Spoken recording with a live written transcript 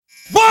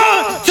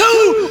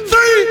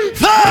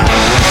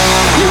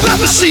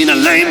Never seen a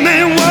lame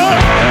man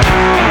walk.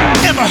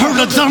 Never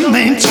heard a dumb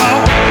man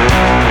talk.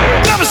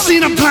 Never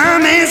seen a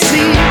blind man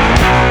see.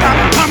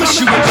 I promise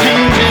you will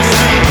change his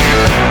name.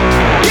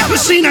 Never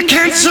seen a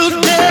cancer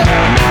dead.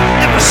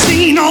 Never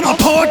seen all the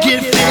poor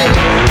get fed.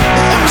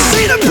 Never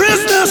seen a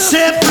prisoner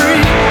set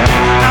free.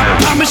 I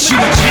promise you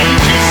will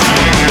change his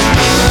name.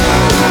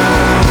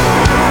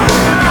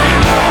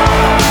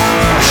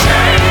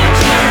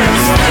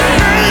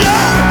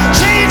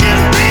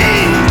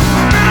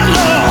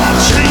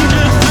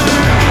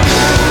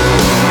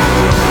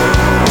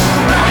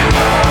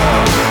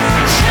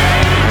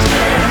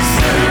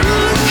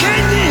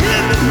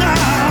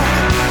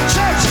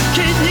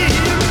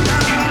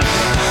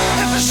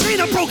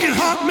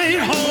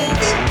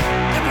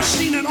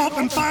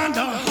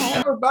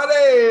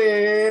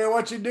 Everybody,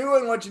 what you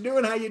doing? What you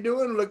doing? How you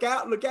doing? Look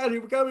out, look out. Here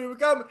we come, here we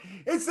come.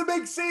 It's the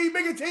Big C,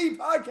 Bigger T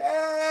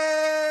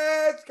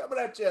podcast coming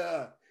at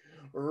you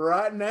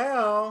right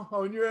now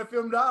on your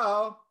FM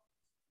dial.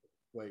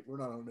 Wait, we're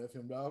not on the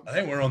FM dial. I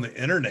think we're on the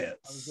internet.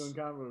 I was doing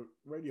kind of a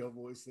radio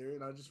voice there,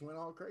 and I just went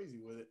all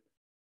crazy with it.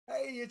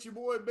 Hey, it's your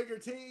boy, Bigger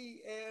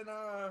T, and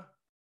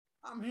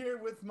I'm here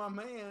with my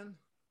man,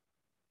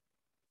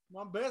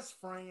 my best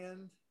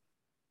friend,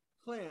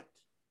 Clint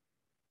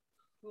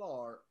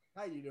Clark.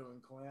 How you doing,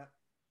 Clint?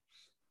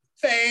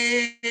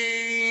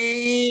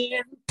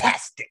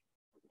 Fantastic.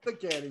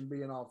 Look at him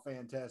being all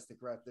fantastic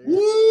right there.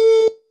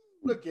 Woo!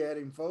 Look at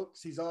him,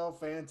 folks. He's all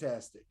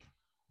fantastic.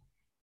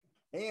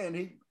 And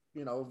he,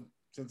 you know,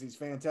 since he's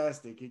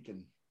fantastic, he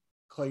can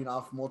clean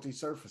off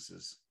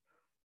multi-surfaces.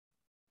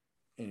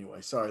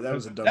 Anyway, sorry, that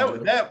was a dumb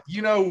joke. That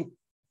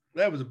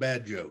was a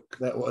bad joke.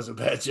 That was a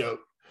bad joke.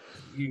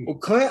 Well,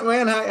 Clint,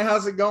 man,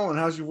 how's it going?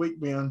 How's your week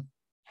been?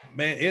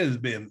 Man,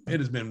 it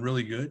has been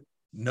really good.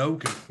 No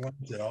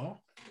complaints at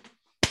all.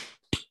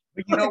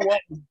 But you know what?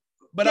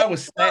 But I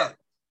was sad.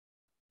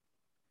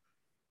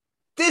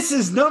 This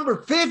is number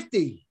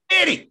 50.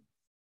 50.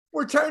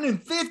 We're turning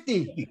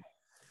 50.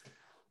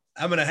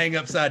 I'm gonna hang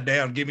upside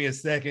down. Give me a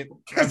second.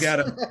 I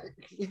gotta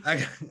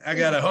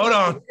hold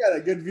on. You got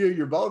a good view of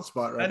your bald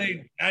spot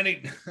right I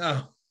need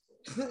oh.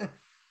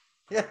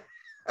 Yeah.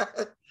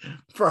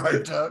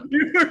 Prior talk.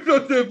 You're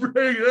supposed to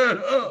bring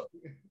that up.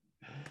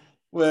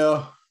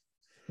 Well,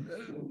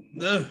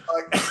 No.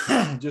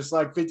 just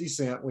like 50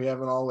 Cent, we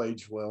haven't all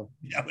aged well.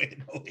 Yeah,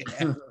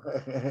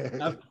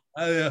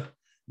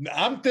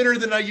 I'm thinner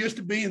than I used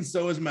to be, and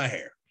so is my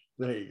hair.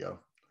 There you go.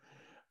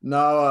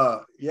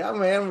 No, yeah,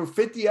 man, we're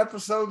 50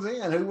 episodes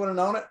in. Who would have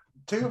known it?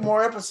 2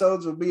 more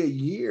episodes will be a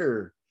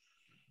year.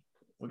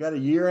 We got a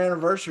year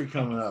anniversary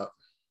coming up.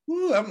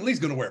 Ooh, I'm at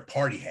least going to wear a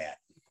party hat.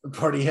 A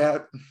party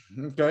hat.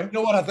 Okay. You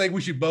know what I think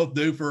we should both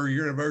do for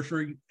your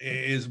anniversary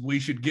is we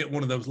should get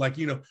one of those, like,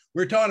 you know,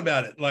 we were talking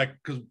about it, like,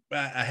 because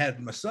I had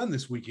my son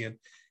this weekend.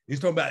 He's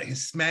talking about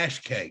his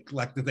smash cake,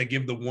 like that they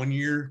give the 1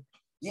 year.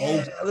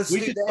 Yeah, we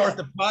should start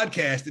the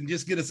podcast and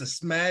just get us a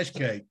smash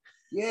cake.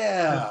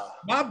 Yeah.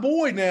 My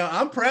boy now,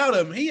 I'm proud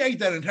of him. He ate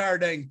that entire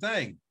dang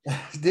thing.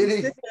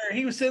 Did he?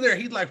 He was sitting there.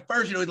 He's like,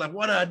 first, you know, he's like,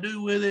 what do I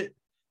do with it?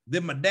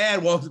 Then my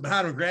dad walks up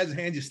behind him, grabs his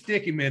hand, just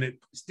stick him in it,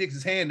 sticks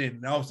his hand in it,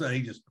 and all of a sudden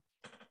he just.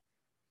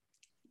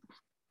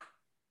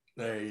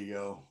 There you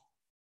go.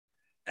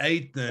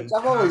 Ate them.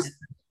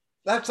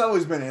 That's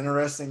always been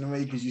interesting to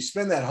me because you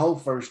spend that whole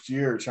first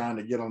year trying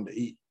to get them to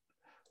eat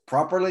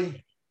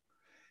properly.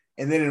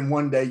 And then in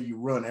one day you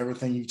ruin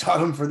everything you taught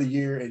them for the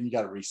year and you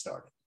got to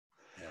restart it.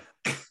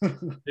 Yeah.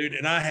 Dude,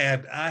 and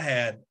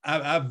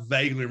I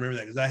vaguely remember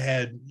that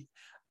because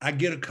I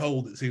get a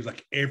cold that seems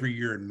like every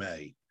year in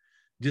May.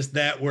 Just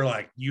that where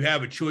like you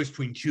have a choice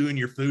between chewing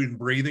your food and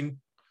breathing.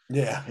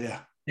 Yeah, yeah.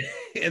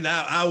 And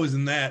I was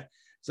in that.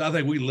 So I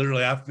think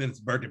I finished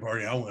the birthday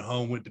party. I went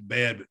home, went to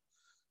bed. But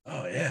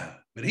oh yeah,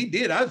 but he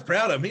did. I was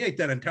proud of him. He ate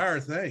that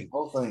entire thing.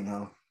 Whole thing,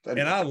 huh?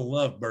 And I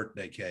love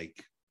birthday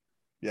cake.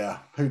 Yeah,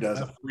 who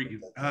doesn't?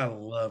 I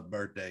love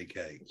birthday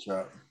cake. That's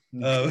right.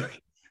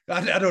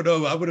 I don't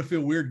know. I would have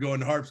feel weird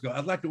going to Harps.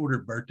 I'd like to order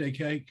birthday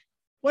cake.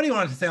 What do you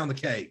want to say on the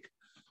cake?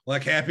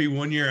 Like happy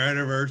 1 year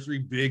anniversary,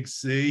 Big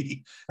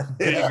C,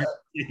 Bigger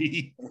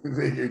T.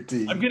 Bigger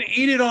T. I'm gonna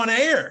eat it on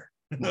air.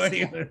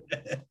 Gabe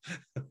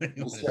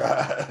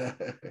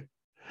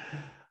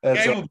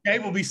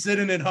will be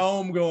sitting at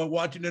home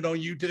watching it on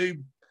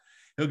YouTube.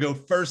 He'll go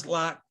first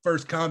like,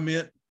 first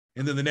comment,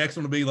 and then the next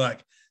one will be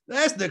like,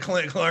 that's the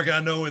Clint Clark I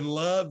know and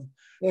love.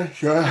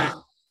 That's right.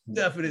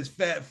 Stuffing his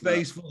fat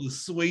face full of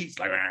sweets.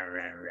 Like,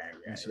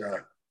 that's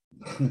right.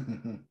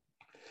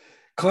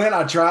 Clint,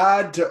 I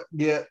tried to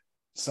get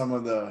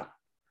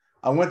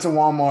I went to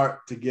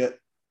Walmart to get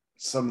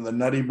some of the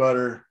Nutty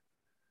Butter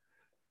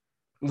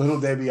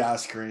Little Debbie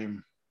ice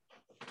cream.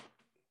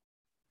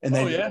 And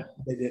they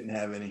didn't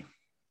have any.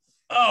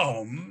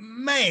 Oh,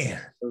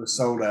 man. It was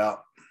sold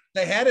out.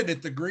 They had it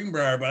at the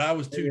Greenbrier, but I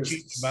was too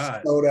cheap to buy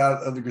it. Sold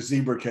out of the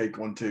zebra cake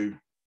one, too.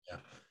 Yeah.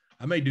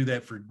 I may do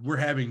that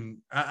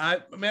I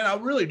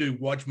really do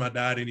watch my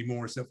diet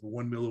anymore, except for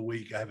 1 meal a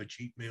week. I have a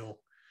cheat meal,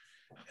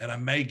 and I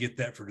may get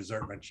that for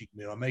dessert, my cheat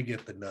meal. I may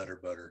get the Nutter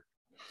Butter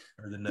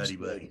or the Nutty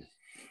Buddy.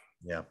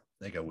 Yeah,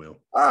 I think I will.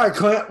 All right,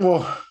 Clint.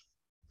 Well,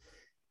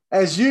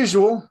 as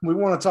usual, we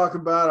want to talk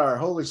about our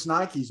Holy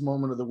Shnikes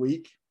moment of the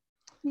week.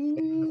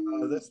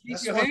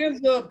 Keep your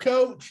hands up,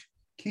 Coach.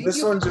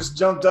 This one just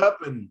jumped up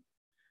and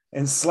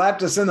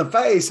slapped us in the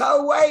face.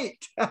 Oh,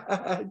 wait.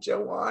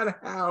 Juwan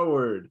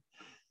Howard,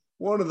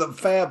 one of the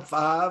Fab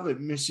Five at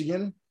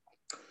Michigan.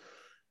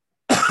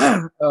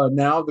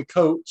 Now the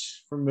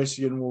coach from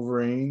Michigan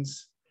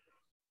Wolverines.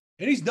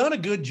 And he's done a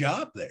good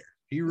job there.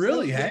 He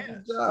really has.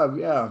 Good job,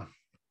 yeah.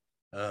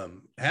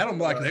 Had them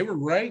like they were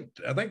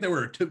ranked. I think they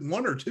were a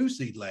 1 or 2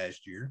 seed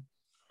last year.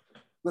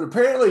 But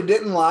apparently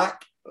didn't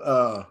like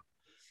a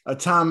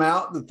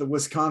timeout that the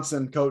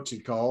Wisconsin coach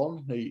had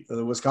called. The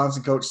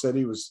Wisconsin coach said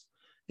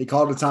he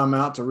called a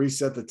timeout to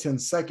reset the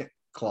 10-second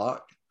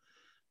clock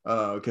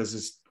because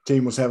his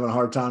team was having a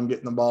hard time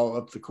getting the ball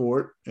up the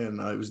court, and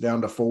it was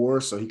down to 4,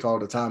 so he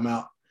called a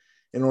timeout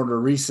in order to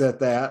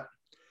reset that.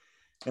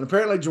 And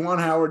apparently Juwan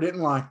Howard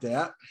didn't like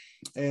that,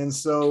 and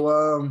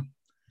so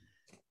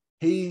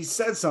he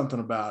said something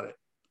about it.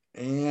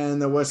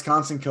 And the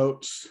Wisconsin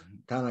coach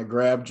kind of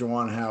grabbed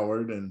Juwan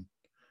Howard and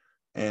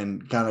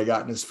kind of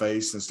got in his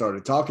face and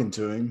started talking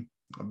to him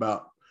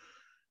about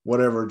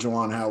whatever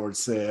Juwan Howard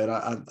said.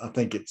 I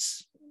think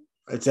it's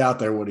out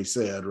there what he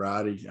said,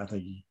 right?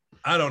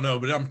 I don't know,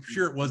 but I'm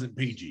sure it wasn't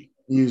PG.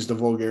 Used a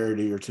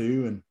vulgarity or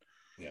two, and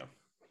yeah.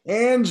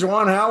 And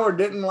Juwan Howard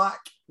didn't like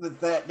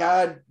that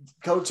guy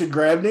coach had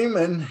grabbed him,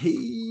 and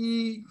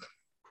he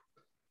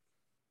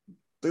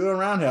threw a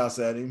roundhouse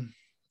at him,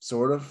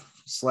 sort of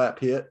slap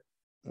hit,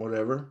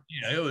 whatever.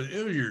 Yeah, it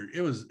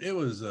was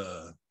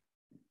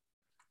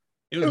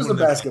a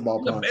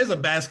basketball punch. It's a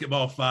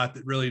basketball fight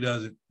that really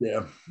doesn't.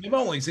 Yeah. I've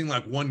only seen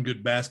like one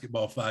good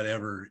basketball fight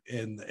ever,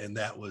 and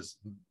that was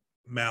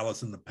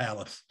Malice in the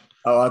Palace.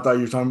 Oh, I thought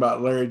you were talking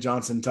about Larry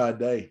Johnson, Todd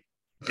Day.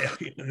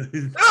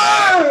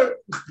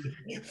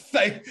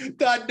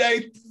 Todd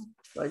Day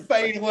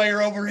fade away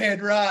or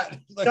overhead right.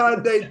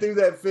 Todd Day threw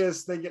that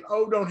fist thinking,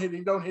 oh, don't hit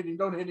him, don't hit him,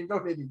 don't hit him,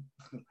 don't hit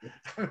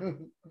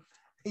him.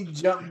 He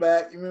jumped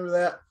back. You remember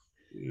that?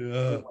 Yeah.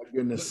 Oh, my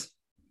goodness.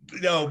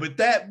 No,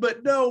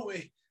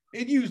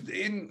 it used,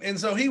 and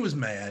so he was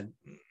mad.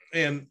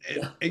 And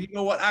you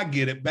know what? I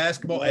get it.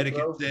 Basketball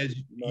etiquette says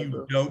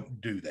you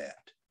don't do that.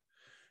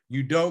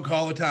 You don't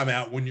call a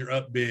timeout when you're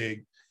up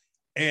big.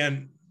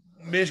 And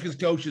Michigan's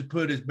coach has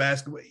put his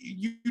basketball.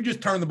 You just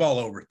turn the ball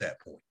over at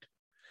that point.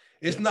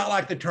 It's not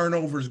like the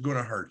turnover is going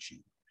to hurt you.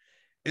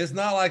 It's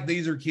not like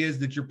these are kids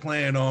that you're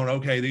playing on.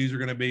 Okay, these are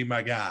going to be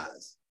my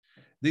guys.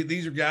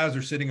 These are guys that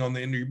are sitting on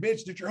the end of your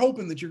bench that you're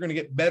hoping that you're going to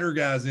get better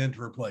guys in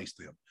to replace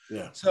them.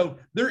 Yeah. So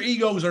their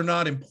egos are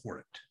not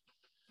important.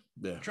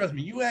 Yeah. Trust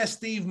me, you ask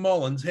Steve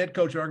Mullins, head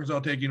coach of Arkansas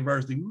Tech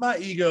University, my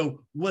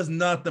ego was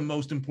not the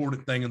most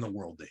important thing in the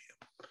world to him.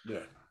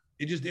 Yeah.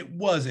 It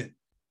wasn't.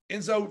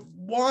 And so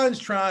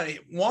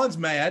Juan's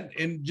mad,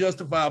 and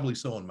justifiably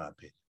so, in my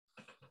opinion.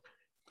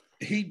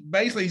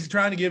 He's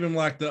trying to give him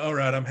like all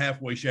right, I'm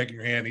halfway shaking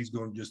your hand. He's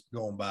going just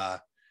going by.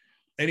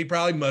 And he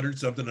probably muttered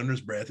something under his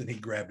breath, and he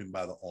grabbed him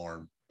by the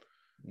arm.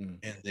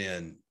 And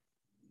then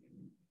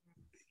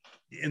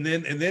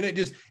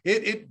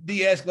it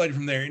de-escalated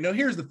from there.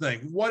 Here's the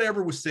thing.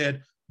 Whatever was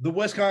said, the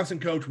Wisconsin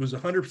coach was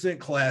 100%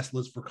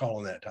 classless for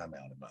calling that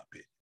timeout, in my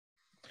opinion.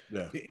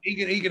 Yeah.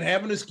 He can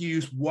have an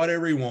excuse,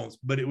 whatever he wants,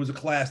 but it was a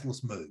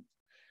classless move.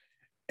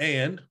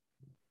 And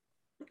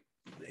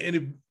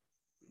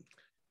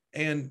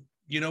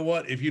you know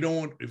what? If you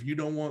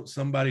don't want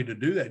somebody to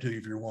do that to you,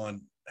 if you're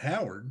Juwan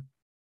Howard,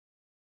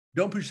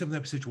 don't put yourself in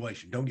that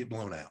situation. Don't get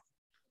blown out.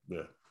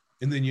 Yeah.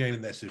 And then you ain't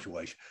in that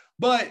situation.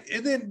 But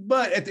at the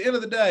end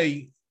of the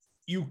day,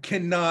 you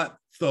cannot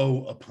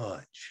throw a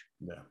punch.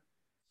 Yeah.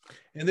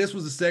 And this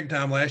was the second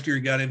time last year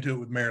he got into it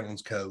with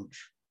Maryland's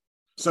coach.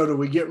 So do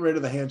we get rid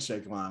of the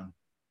handshake line?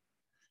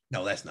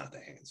 No, that's not the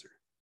answer.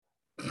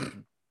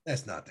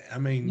 That's not that. I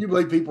mean, you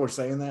believe people are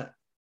saying that?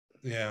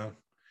 Yeah.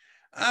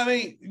 I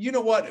mean, you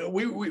know what?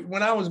 We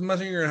when I was my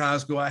senior year in high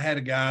school, I had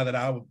a guy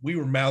that we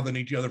were mouthing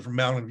each other from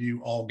Mountain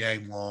View all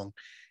game long.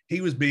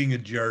 He was being a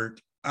jerk.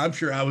 I'm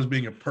sure I was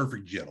being a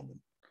perfect gentleman.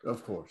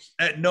 Of course.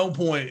 At no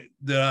point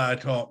did I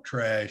talk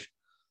trash.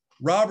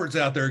 Robert's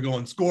out there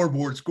going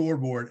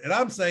scoreboard, and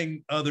I'm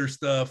saying other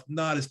stuff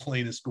not as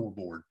clean as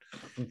scoreboard.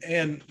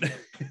 And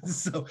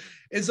so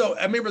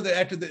I remember that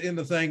after the end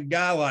of the thing,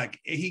 guy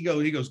he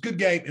goes, good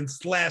game, and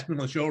slaps me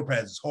on the shoulder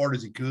pads as hard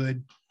as he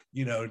could.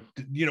 One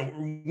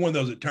of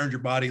those that turns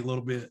your body a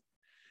little bit.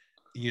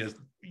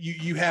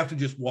 You have to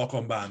just walk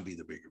on by and be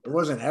the bigger person. It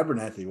wasn't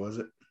Abernathy, was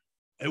it?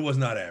 It was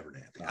not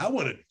Abernathy.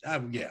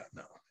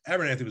 No.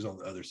 Abernathy was on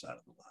the other side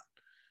of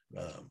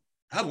the line.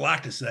 I'd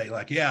like to say,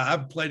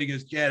 I've played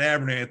against Chad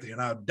Abernathy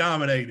and I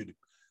dominated.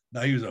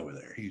 No, he was over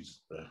there. He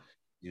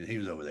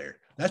was over there.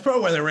 That's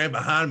probably why they ran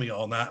behind me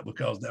all night,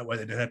 because that way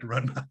they didn't have to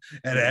run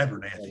at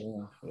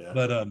Abernathy.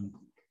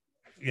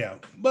 Yeah.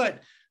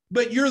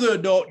 But you're the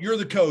adult, you're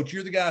the coach,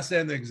 you're the guy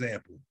setting the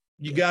example.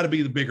 You got to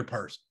be the bigger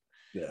person.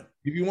 Yeah.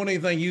 If you want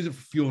anything, use it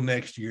for fuel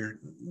next year.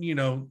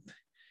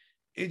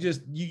 It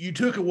just you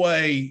took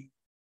away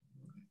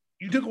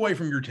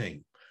from your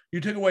team. You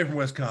took away from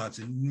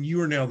Wisconsin.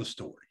 You are now the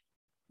story.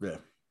 Yeah.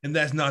 And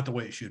that's not the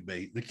way it should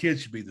be. The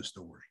kids should be the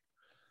story.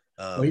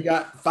 Well, he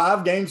got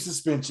 5-game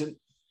suspension.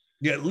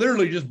 Yeah, it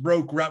literally just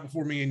broke right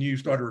before me and you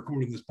started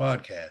recording this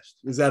podcast.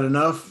 Is that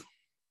enough?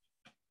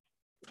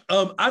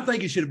 I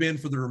think it should have been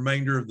for the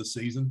remainder of the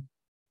season.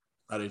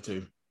 I do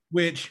too.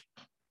 Which,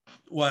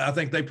 well, I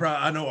think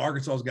I know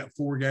Arkansas's got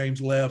 4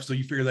 games left, so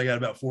you figure they got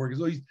about 4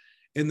 games.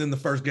 And then the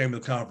first game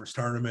of the conference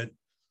tournament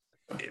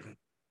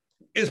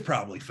is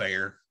probably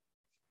fair.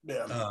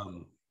 Yeah.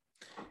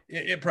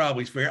 It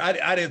probably is fair.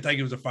 I didn't think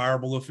it was a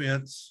fireable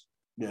offense.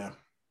 Yeah.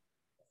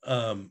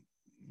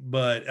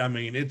 But I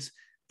mean, it's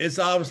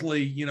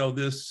obviously,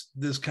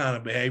 this kind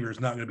of behavior is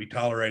not going to be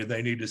tolerated.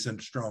 They need to send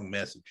a strong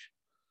message.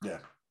 Yeah.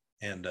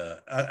 And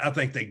I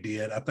think they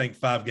did. I think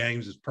 5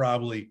 games is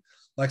probably,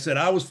 like I said,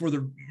 I was for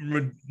the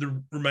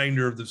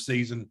remainder of the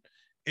season,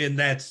 and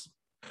that's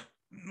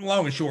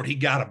long and short. He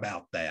got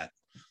about that.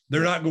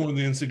 They're not going to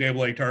the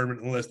NCAA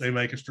tournament unless they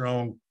win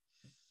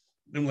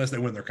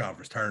their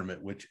conference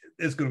tournament, which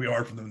it's going to be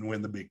hard for them to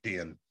win the Big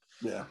Ten.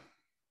 Yeah.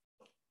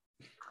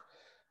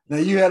 Now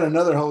you had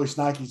another Holy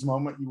Snikes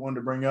moment you wanted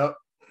to bring up.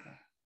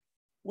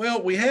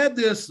 Well, we had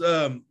this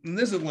in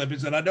this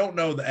Olympics, and I don't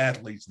know the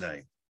athlete's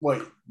name.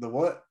 Wait, the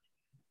what?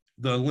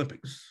 The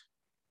Olympics.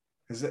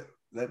 Is that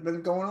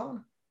been going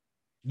on?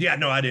 Yeah,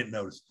 no, I didn't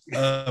notice.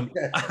 I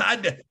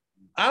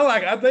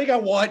think I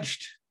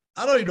watched.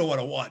 I don't even know what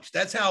I watched.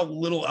 That's how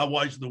little I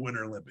watched the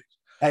Winter Olympics.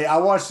 Hey, I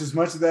watched as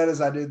much of that as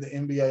I did the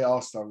NBA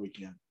All-Star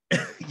Weekend.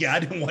 Yeah,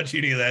 I didn't watch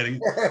any of that either.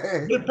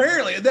 But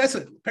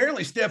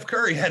apparently Steph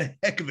Curry had a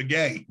heck of a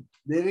game.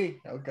 Did he?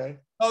 Okay.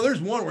 Oh,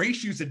 there's one where he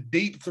shoots a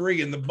deep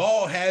 3 and the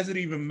ball hasn't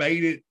even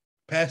made it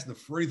past the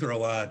free throw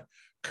line.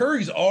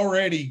 Curry's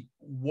already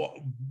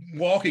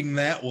walking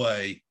that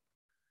way.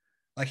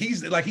 Like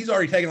he's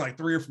already taken like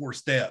 3 or 4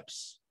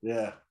 steps.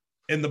 Yeah.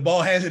 And the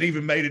ball hasn't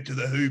even made it to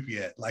the hoop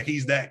yet. Like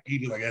he's like,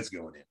 that's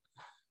going in.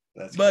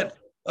 That's but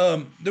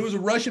cool. There was a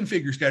Russian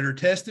figure skater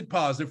tested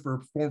positive for a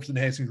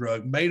performance-enhancing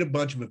drug, made a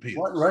bunch of appeals.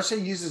 What, Russia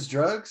uses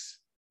drugs?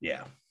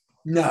 Yeah.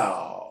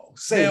 No.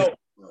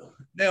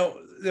 Now,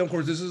 of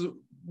course, this is a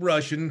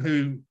Russian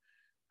who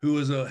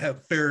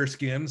have fairer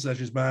skin,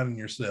 such as mine and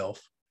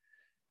yourself.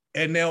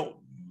 And now,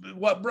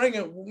 why I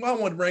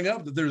want to bring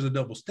up that there's a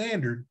double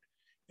standard,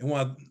 and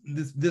why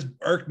this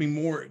irked me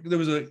more. There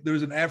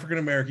was an African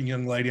American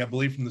young lady, I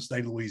believe, from the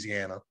state of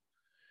Louisiana,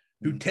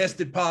 who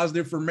tested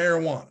positive for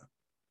marijuana.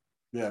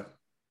 Yeah.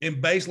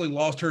 And basically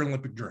lost her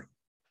Olympic dream.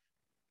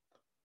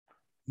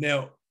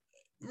 Now,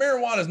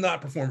 marijuana is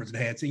not performance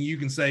enhancing. You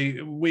can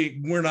say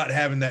we're not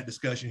having that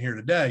discussion here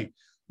today,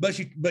 but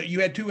you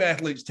had 2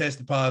 athletes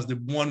tested positive.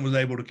 One was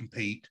able to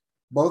compete.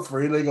 Both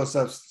for illegal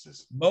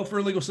substances.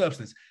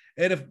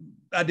 And if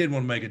I did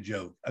want to make a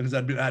joke, because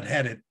I'd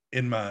had it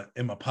in my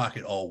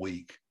pocket all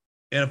week,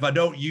 and if I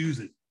don't use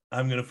it,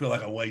 I'm going to feel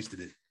like I wasted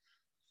it.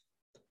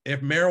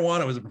 If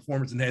marijuana was a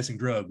performance enhancing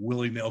drug,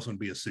 Willie Nelson would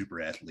be a super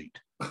athlete.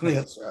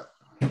 That's right.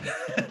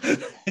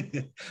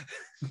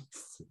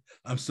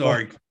 I'm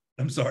sorry,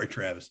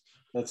 Travis.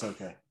 That's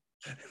okay.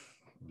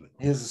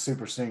 He's a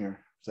super singer.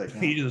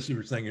 He is a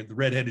super singer, the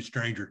redheaded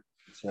stranger.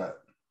 That's right.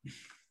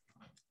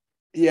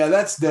 Yeah,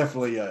 that's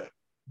definitely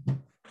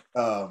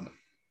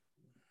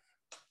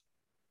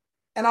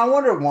and I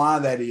wonder why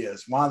that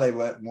is. Why they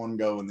let one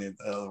go and the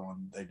other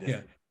one they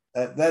didn't.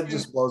 Yeah. That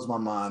just blows my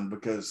mind,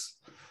 because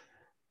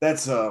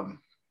that's I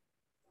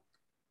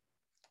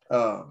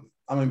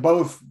mean,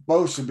 both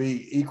should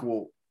be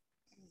equal,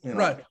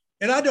 Right.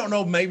 And I don't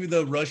know, maybe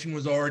the Russian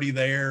was already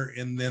there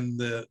and then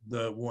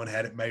the one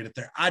hadn't made it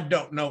there. I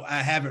don't know. I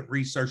haven't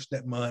researched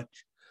that much.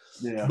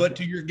 Yeah. But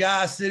to your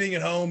guy sitting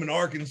at home in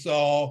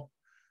Arkansas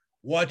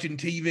watching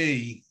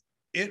TV,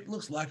 it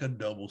looks like a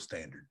double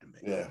standard to me.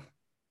 Yeah.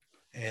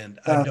 And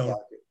I don't like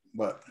it,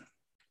 but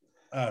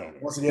I don't know.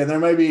 Once again, there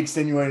may be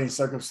extenuating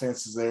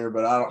circumstances there,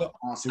 but I don't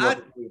honestly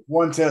if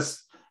one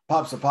test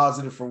pops a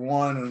positive for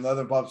one and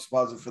another pops a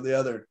positive for the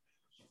other,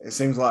 it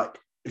seems like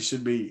it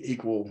should be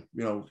equal.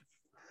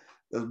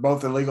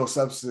 Both illegal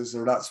substances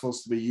they're not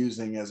supposed to be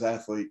using as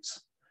athletes.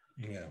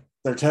 Yeah.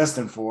 They're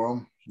testing for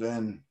them,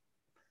 then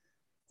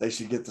they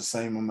should get the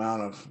same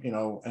amount of,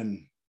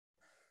 and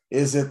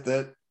is it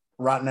that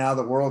right now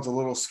the world's a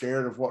little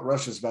scared of what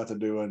Russia's about to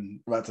do and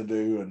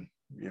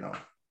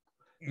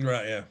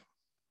Right. Yeah.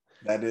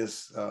 That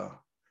is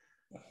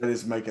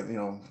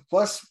making,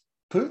 plus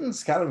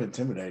Putin's kind of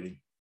intimidating.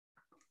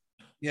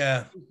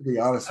 Yeah. To be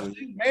honest with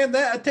you. Man,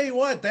 I tell you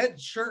what, that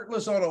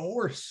shirtless on a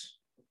horse.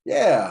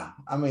 Yeah.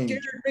 I mean,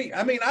 scared me.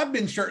 I mean, I've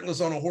been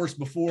shirtless on a horse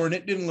before and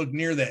it didn't look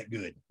near that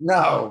good.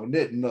 No, it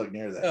didn't look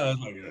near that. No,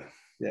 it's not good.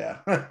 Yeah.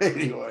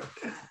 Anyway.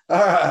 All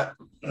right.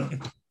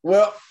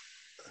 Well,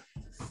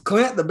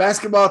 Clint, the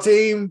basketball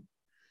team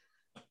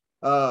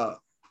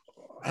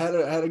had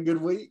a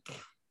good week.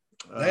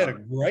 They had a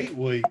great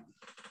week.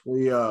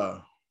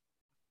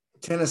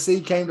 Tennessee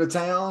came to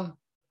town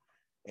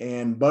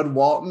and Bud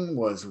Walton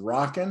was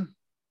rocking.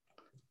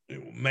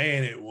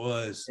 Man, it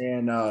was.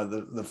 And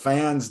the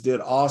fans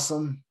did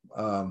awesome.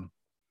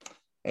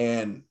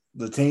 And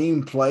the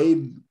team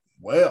played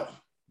well.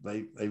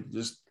 They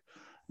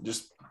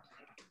just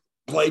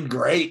played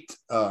great.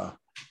 Note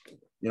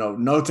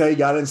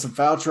got in some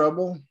foul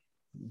trouble,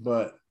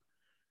 but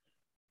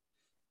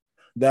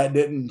that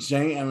didn't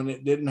change. I mean,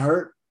 it didn't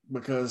hurt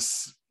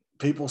because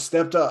people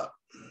stepped up.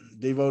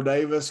 Devo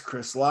Davis,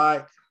 Chris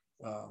Light,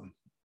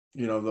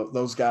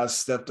 those guys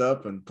stepped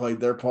up and played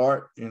their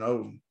part.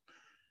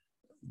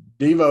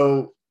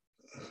 Devo,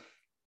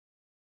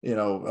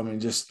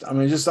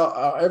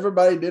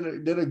 everybody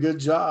did a good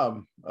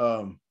job.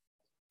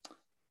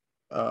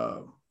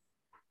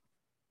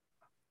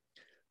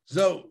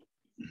 So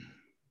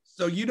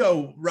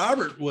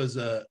Robert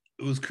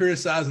was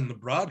criticizing the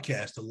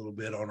broadcast a little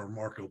bit on our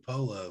Marco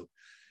Polo.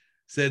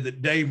 Said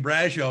that Dane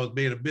Bradshaw was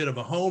being a bit of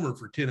a homer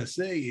for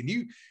Tennessee, and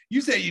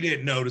you said you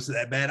didn't notice it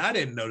that bad. I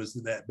didn't notice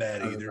it that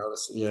bad either.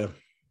 Yeah,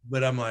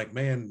 but I'm like,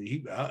 man,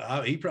 he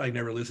probably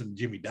never listened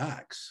to Jimmy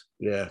Dykes.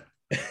 Yeah,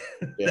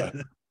 yeah.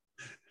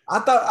 I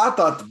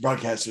thought the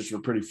broadcasters were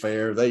pretty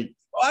fair. I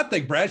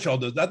think Bradshaw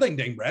does. I think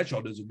Dane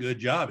Bradshaw does a good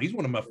job. He's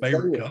one of my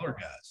favorite color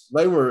guys.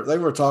 They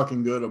were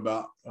talking good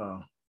about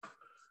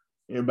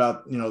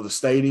the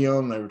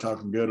stadium. They were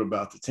talking good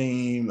about the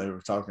team. They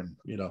were talking,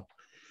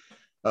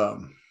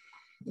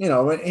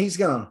 and he's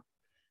gonna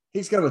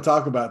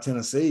talk about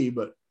Tennessee,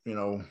 but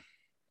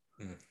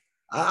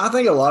I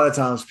think a lot of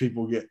times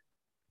people get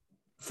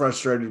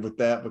frustrated with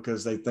that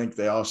because they think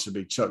they all should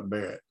be Chuck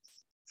Barrett,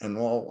 and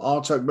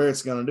all Chuck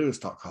Barrett's gonna do is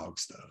talk hog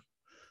stuff.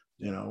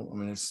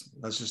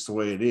 That's just the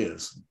way it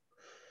is.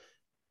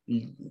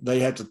 They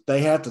have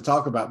to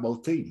talk about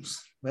both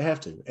teams. They have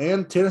to,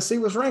 and Tennessee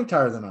was ranked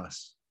higher than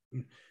us.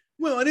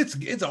 Well, and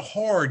it's a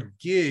hard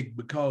gig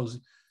because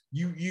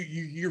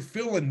you're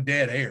filling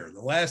dead air. The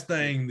last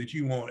thing that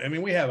you want,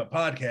 we have a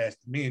podcast,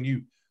 me and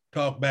you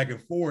talk back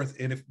and forth,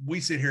 and if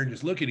we sit here and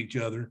just look at each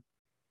other,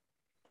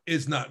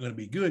 it's not going to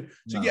be good.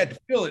 So you have to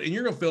fill it, and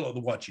you're going to fill it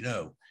with what you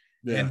know.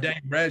 Yeah. And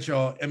Dane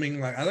Bradshaw, I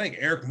think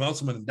Eric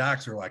Musselman and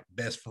Dykes are like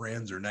best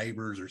friends or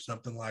neighbors or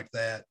something like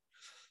that.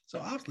 So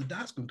obviously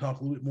Dykes going to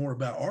talk a little bit more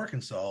about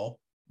Arkansas.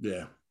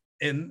 Yeah.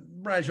 And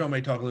Bradshaw may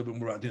talk a little bit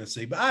more about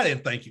Tennessee, but I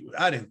didn't think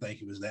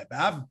it was that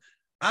bad.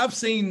 I've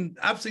seen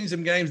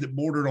some games that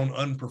bordered on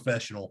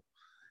unprofessional,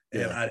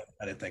 and I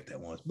didn't think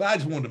that once. But I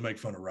just wanted to make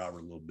fun of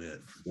Robert a little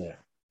bit. Yeah.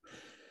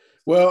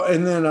 Well,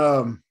 and then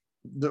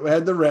we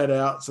had the red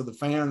out, so the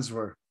fans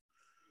were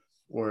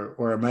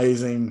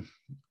amazing.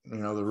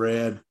 The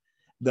red,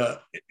 the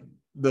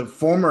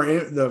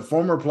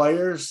former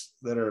players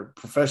that are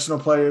professional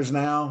players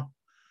now,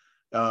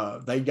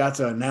 they got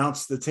to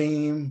announce the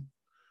team.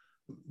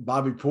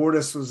 Bobby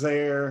Portis was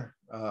there,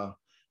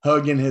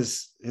 hugging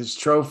his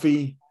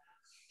trophy.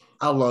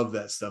 I love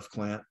that stuff,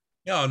 Clint.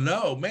 Oh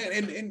no, man,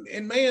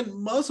 and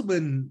man,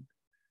 Musselman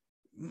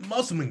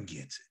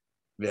gets it.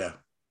 Yeah,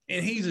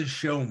 and he's a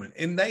showman.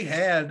 And they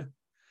had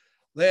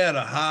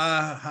a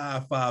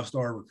high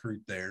 5-star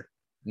recruit there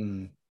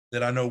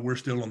that I know we're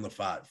still on the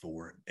fight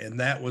for it. And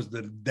that was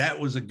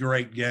a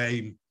great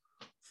game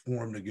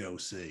for him to go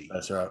see.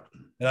 That's right.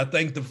 And I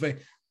think the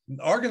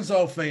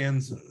Arkansas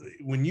fans,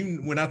 when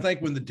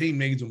the team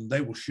needs them,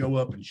 they will show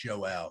up and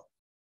show out.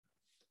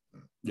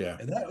 Yeah.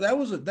 And that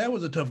was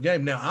a tough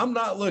game. Now I'm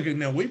not looking.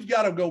 Now we've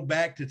got to go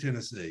back to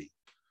Tennessee.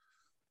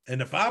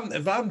 And if I'm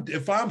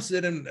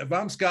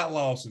Scott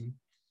Lawson,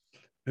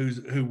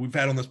 who we've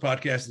had on this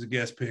podcast as a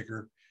guest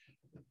picker,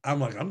 I'm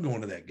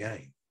going to that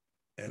game,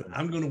 and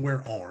I'm going to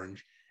wear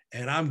orange,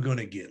 and I'm going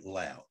to get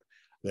loud.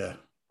 Yeah.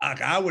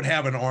 I would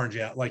have an orange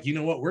out. Like, you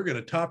know what? We're going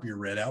to top your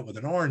red out with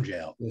an orange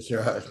out. That's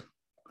right.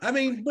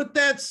 But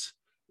that's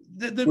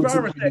the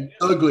environment.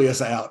 The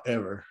ugliest out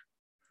ever.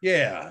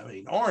 Yeah.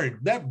 Orange,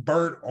 that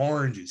burnt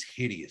orange is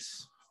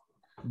hideous.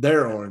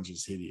 Their orange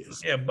is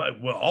hideous. Yeah.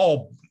 But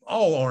all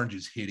orange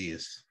is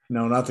hideous.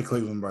 No, not the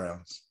Cleveland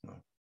Browns.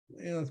 No.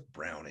 Yeah, it's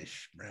brown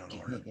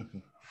orange.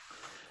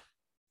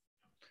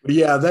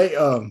 Yeah, they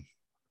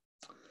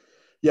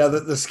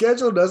the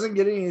schedule doesn't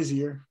get any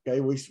easier.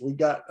 Okay, we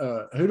got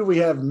who do we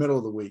have in the middle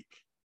of the week?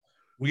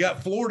 We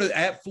got Florida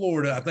at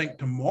Florida, I think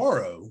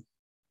tomorrow.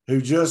 Who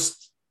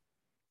just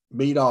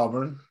beat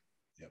Auburn.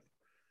 Yep.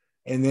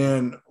 And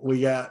then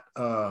we got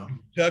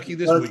Kentucky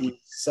this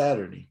week.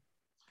 Saturday.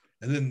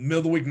 And then middle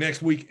of the week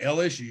next week,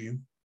 LSU.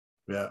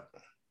 Yeah.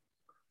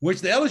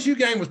 Which the LSU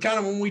game was kind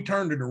of when we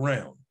turned it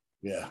around.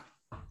 Yeah.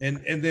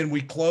 And then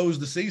we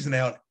closed the season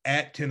out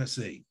at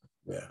Tennessee.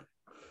 Yeah.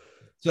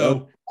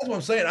 So that's what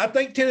I'm saying. I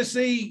think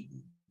Tennessee,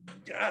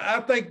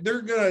 I think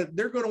they're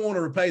gonna want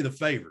to repay the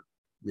favor.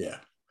 Yeah.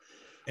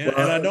 And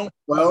I don't.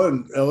 Well,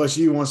 and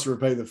LSU wants to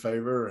repay the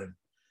favor, and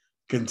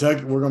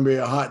Kentucky, we're going to be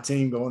a hot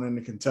team going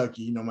into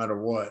Kentucky no matter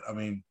what.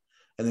 And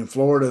then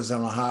Florida's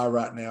on a high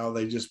right now.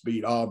 They just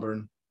beat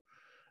Auburn.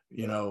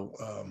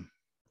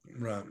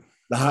 Right.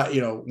 The high,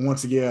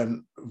 once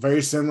again,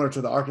 very similar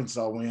to the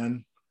Arkansas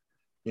win.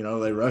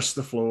 They rushed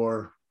the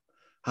floor,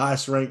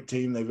 highest ranked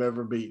team they've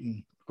ever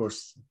beaten, of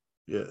course,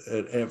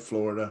 at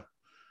Florida.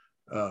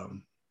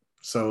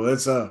 So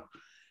it's a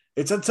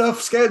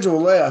tough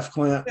schedule left,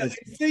 Clint. Yeah,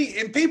 see,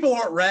 and people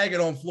aren't ragging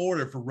on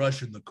Florida for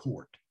rushing the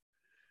court.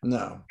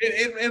 No.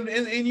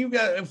 And you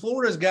got, and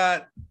Florida's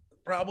got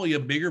probably a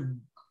bigger,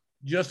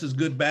 just as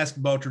good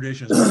basketball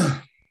tradition.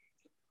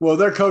 Well,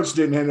 their coach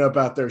didn't end up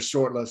out there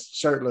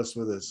shirtless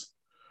with his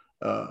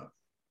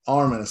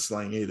arm in a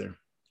sling either.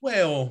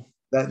 Well,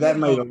 that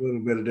made a little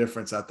bit of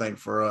difference, I think,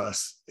 for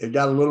us. It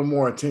got a little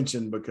more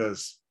attention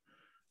because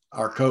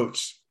our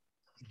coach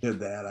did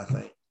that, I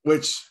think,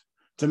 which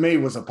to me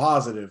was a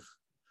positive.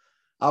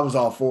 I was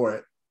all for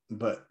it,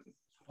 but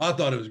I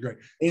thought it was great.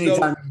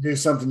 Anytime you do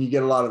something you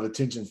get a lot of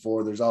attention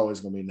for, there's always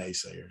going to be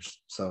naysayers.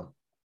 So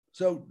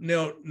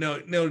now,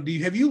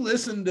 have you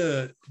listened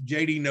to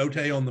JD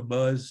Notae on the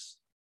Buzz?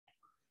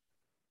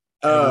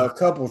 A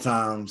couple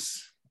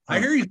times. I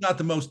hear he's not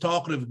the most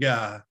talkative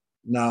guy.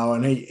 No,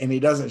 and he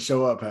doesn't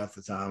show up half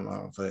the time, I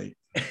don't think.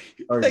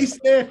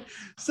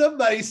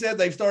 Somebody said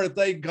they've started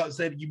thinking,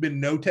 said you've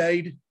been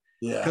notated.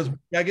 Yeah. Because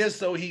I guess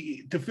so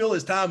to fill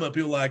his time up,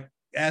 he'll like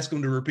ask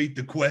him to repeat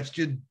the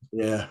question.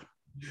 Yeah.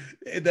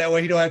 That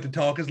way he don't have to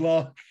talk as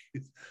long.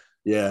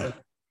 Yeah.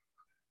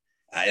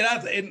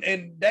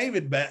 And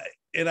David,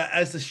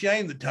 it's a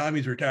shame that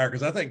Tommy's retired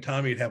because I think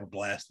Tommy would have a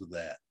blast with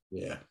that.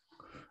 Yeah.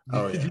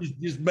 Oh, yeah.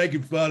 just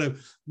making fun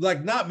of,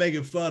 like, not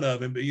making fun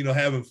of him, but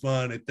having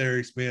fun at their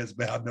expense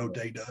about how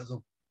Notae does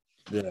them.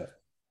 Yeah.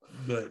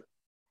 But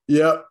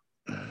yep.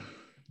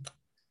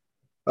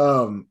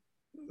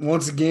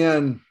 Once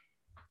again,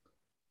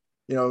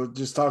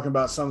 just talking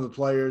about some of the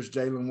players,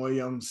 Jalen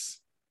Williams,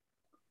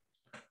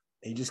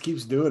 he just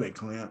keeps doing it,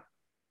 Clint.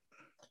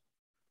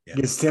 Yeah.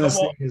 Gets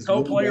Tennessee his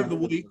co-player of the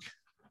week.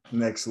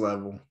 Next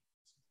level.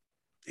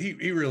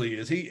 He really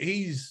is.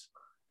 He's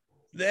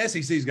the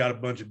SEC's got a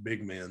bunch of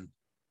big men,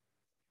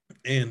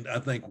 and I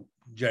think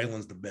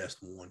Jalen's the best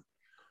one.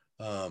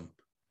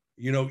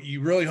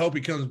 You really hope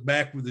he comes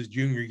back with his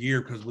junior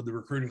year because with the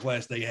recruiting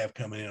class they have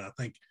coming in, I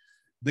think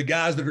the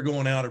guys that are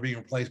going out are being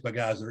replaced by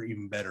guys that are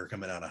even better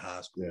coming out of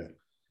high school. Yeah.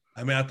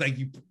 I mean, I think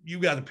you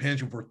got the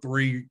potential for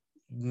 3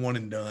 one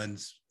and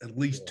dones, at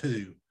least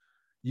 2.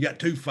 You got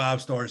 2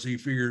 5-stars, so you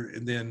figure,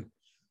 and then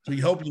so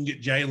you hope you can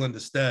get Jalen to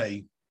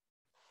stay.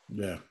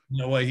 Yeah.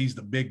 No way he's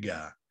the big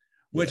guy,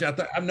 which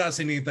I've not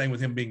seen anything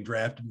with him being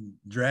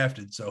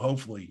drafted. So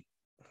hopefully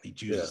he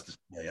chooses to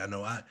stay. I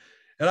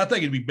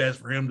think it'd be best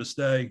for him to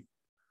stay.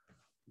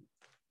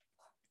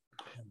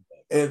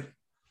 And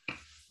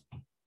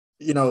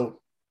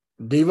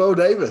Devo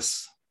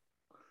Davis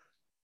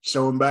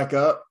showing back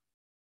up,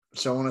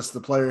 showing us the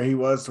player he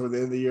was toward the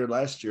end of the year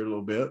last year a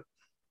little bit.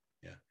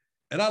 Yeah.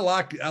 And I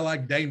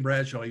like Dane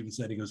Bradshaw even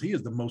said, he goes, he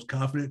is the most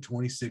confident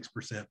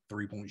 26%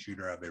 3-point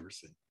shooter I've ever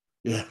seen.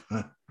 Yeah.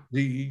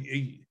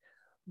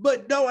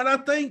 But no, and I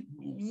think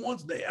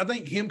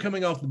him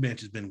coming off the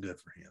bench has been good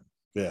for him.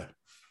 Yeah.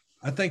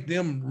 I think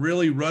them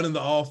really running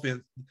the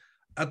offense.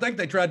 I think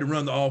they tried to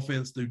run the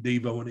offense through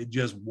Devo and it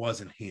just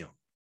wasn't him.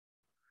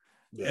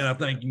 Yeah. And I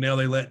think now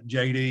they let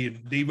JD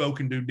and Devo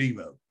can do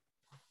Devo.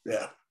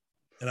 Yeah.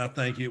 And I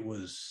think it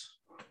was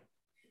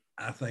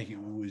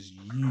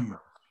you.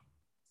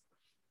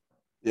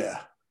 Yeah.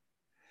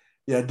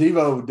 Yeah.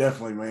 Devo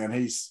definitely, man.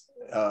 He's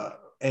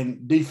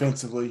and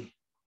defensively,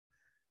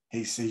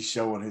 he's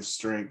showing his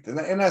strength.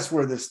 And that's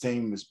where this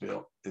team is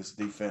built, is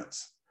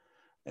defense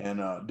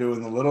and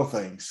doing the little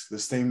things.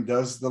 This team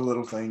does the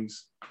little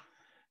things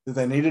that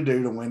they need to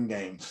do to win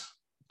games.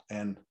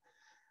 And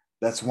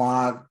that's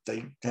why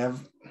there's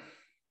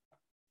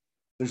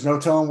no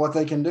telling what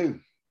they can do.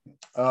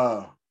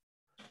 So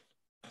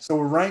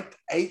we're ranked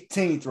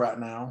 18th right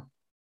now.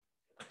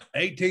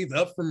 18th,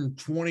 up from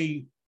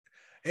 20.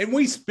 And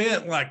we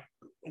spent like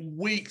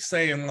weeks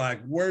saying,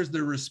 like, where's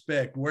the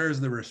respect? Where's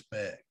the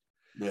respect?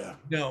 Yeah.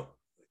 Now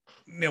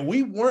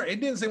we weren't,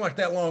 it didn't seem like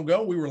that long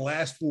ago. We were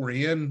last 4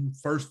 in,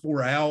 first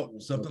 4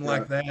 out, something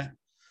like that.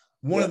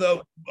 One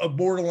of a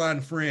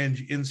borderline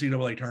fringe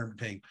NCAA tournament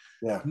team.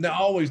 Yeah. Now I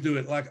always do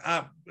it. Like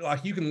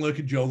you can look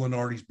at Joe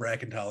Lenardi's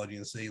bracketology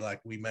and see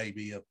like we may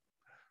be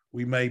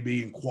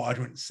in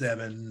quadrant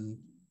 7,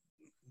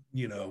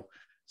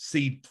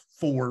 seed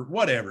 4,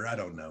 whatever. I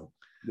don't know.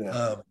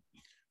 Yeah.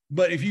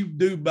 But if you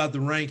do about the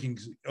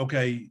rankings,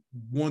 okay,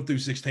 1 through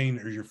 16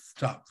 are your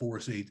top 4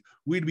 seeds.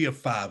 We'd be a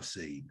 5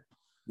 seed.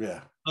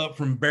 Yeah. Up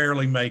from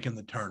barely making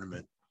the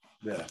tournament.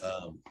 Yeah.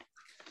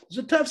 It's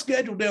a tough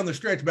schedule down the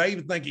stretch, but I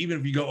even think even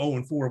if you go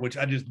 0-4, which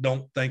I just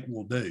don't think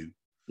we'll do.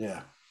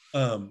 Yeah.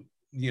 You're an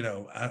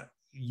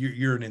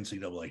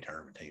NCAA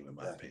tournament team, in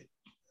my opinion.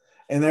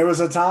 And there was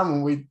a time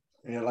when we,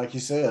 like you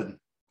said,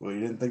 we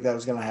didn't think that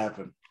was going to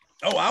happen.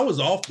 Oh, I was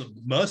off the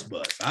Muss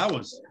Bus. I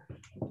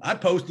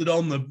posted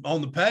on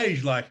the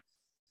page like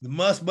the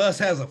Muss Bus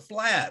has a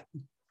flat.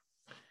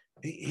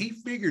 He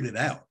figured it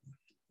out.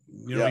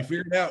 He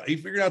figured out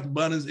the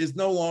button is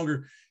no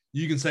longer.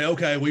 You can say,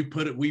 okay, we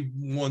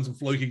won some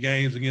fluky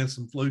games against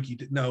some fluky.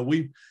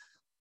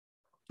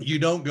 You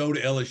don't go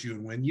to LSU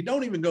and win. You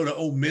don't even go to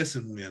Ole Miss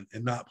and win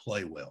and not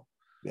play well.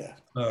 Yeah.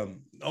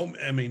 Road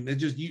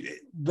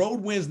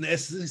wins in the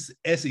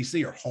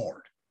SEC are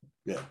hard.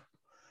 Yeah.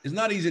 It's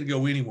not easy to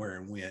go anywhere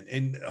and win.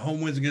 And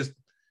home wins against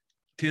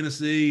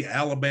Tennessee,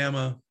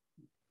 Alabama,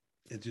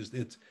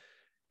 it's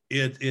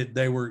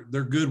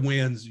they're good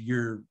wins.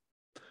 You're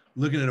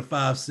looking at a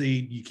 5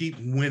 seed. You keep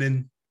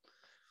winning.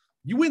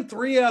 You win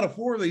 3 out of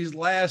 4 of these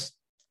last.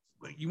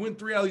 You win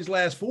 3 out of these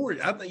last 4.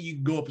 I think you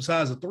can go up as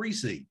high as a 3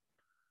 seed.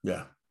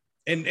 Yeah.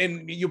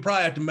 And you'll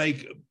probably have to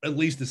make at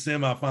least the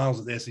semifinals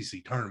of the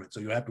SEC tournament. So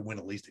you'll have to win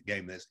at least a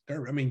game in the SEC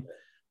tournament. I mean,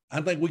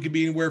 I think we could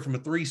be anywhere from a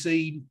 3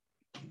 seed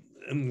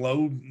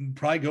and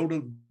probably go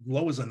to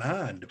low as a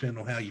 9, depending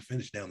on how you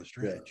finish down the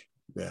stretch.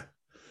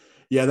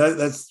 Yeah.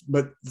 That's,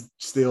 but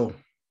still,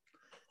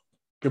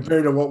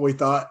 compared to what we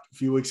thought a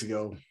few weeks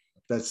ago,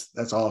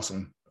 that's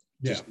awesome.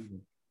 Yeah. Just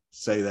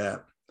say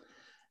that.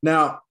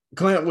 Now,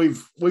 Clint,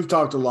 we've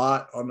talked a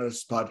lot on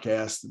this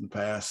podcast in the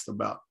past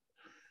about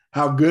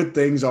how good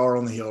things are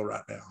on the Hill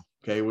right now.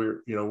 Okay.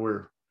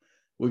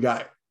 We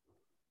got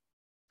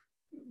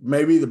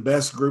maybe the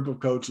best group of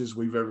coaches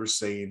we've ever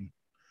seen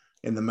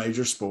in the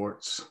major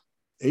sports,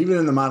 even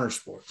in the minor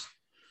sports.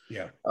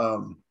 Yeah.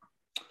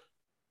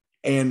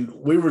 And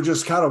we were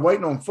just kind of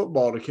waiting on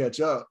football to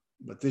catch up,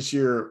 but this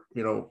year,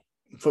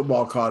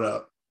 football caught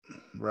up,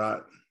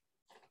 right?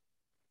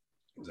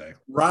 Exactly.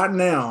 Right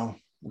now.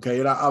 Okay.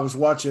 And I was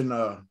watching,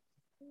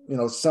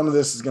 some of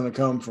this is going to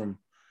come from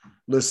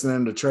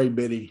listening to Trey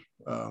Biddy,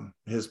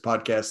 his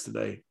podcast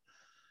today.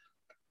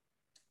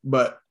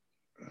 But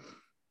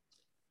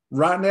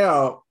right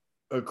now,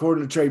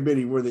 according to Trey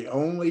Biddy, we're the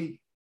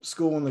only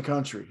school in the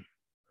country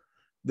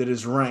that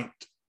is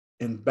ranked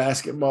in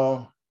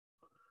basketball,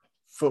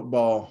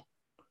 football,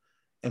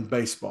 and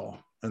baseball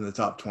in the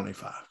top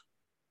 25.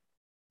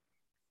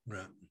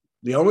 Right.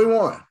 The only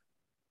one.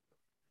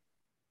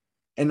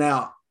 And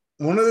now,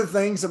 one of the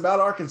things about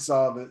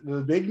Arkansas,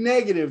 the big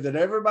negative that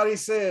everybody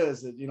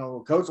says that,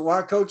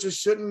 why coaches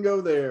shouldn't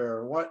go there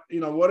or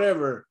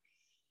whatever,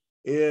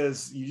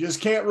 is you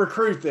just can't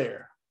recruit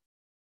there.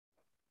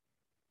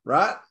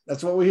 Right?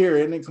 That's what we hear,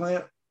 isn't it,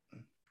 Clint?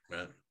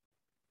 Right.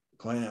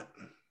 Clint,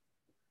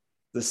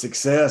 the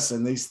success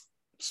in these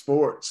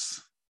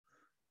sports,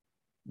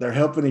 they're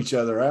helping each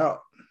other out.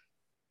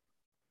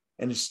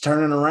 And it's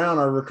turning around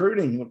our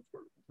recruiting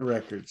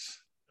records.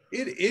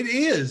 It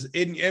is.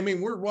 And I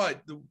mean, we're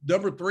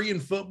number 3 in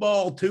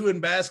football, 2 in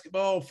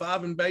basketball,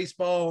 5 in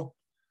baseball.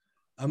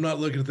 I'm not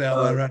looking at that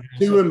line right now.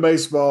 2 in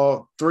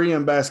baseball, 3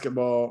 in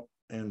basketball,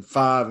 and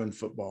 5 in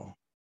football.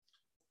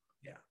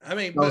 Yeah. I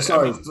mean,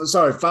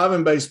 5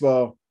 in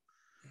baseball,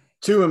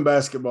 2 in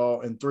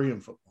basketball, and 3 in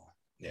football.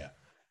 Yeah.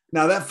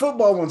 Now that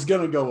football one's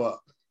going to go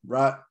up,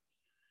 right?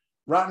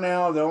 Right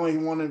now, the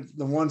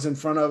ones in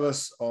front of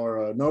us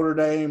are Notre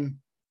Dame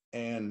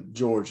and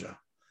Georgia.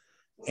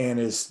 And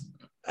it's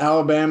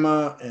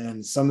Alabama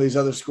and some of these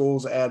other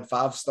schools add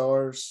 5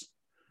 stars.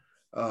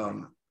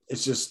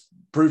 It's just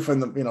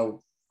proving that,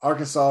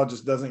 Arkansas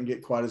just doesn't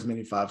get quite as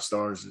many 5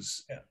 stars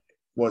as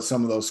what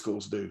some of those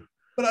schools do.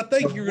 But I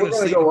think you're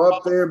going to go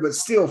up there, but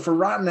still for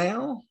right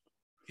now.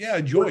 Yeah.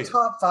 Enjoy it.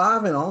 Top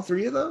 5 in all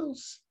 3 of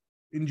those.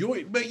 Enjoy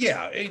it. But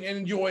yeah, and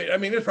enjoy it. I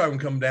mean, it's probably going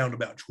to come down to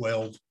about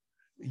 12.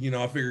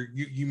 I figure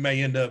you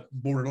may end up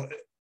border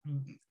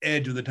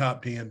edge of the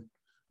top 10,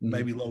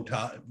 maybe low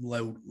top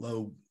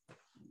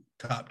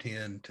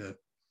 10 to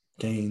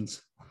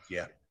Canes.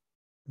 Yeah.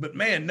 But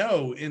man,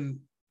 no,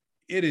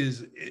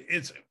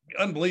 it's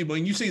unbelievable.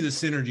 And you see the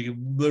synergy,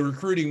 the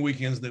recruiting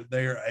weekends that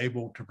they are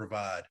able to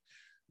provide.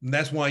 And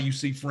that's why you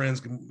see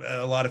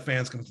a lot of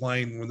fans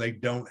complain when they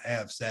don't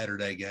have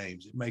Saturday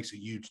games. It makes a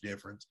huge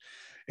difference.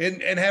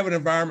 And have an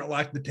environment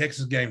like the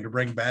Texas game to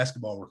bring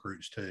basketball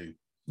recruits too.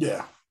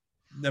 Yeah.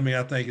 I mean,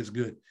 I think it's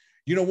good.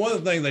 One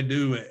of the things they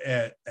do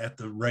at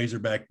the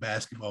Razorback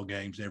basketball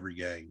games every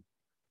game,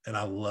 and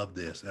I love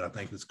this, and I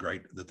think it's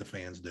great that the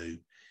fans do,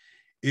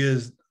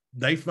 is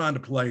they find a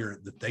player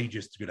that they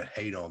just going to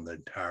hate on the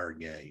entire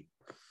game,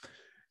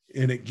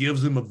 and it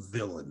gives them a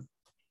villain.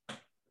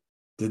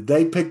 Did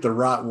they pick the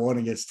right one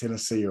against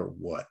Tennessee or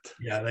what?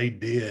 Yeah, they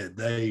did.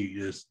 They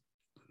just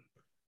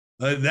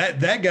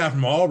that guy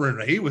from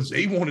Auburn, he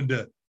wanted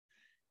to.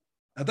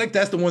 I think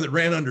that's the one that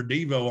ran under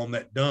Devo on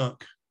that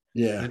dunk.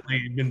 Yeah, that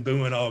they'd been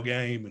booing all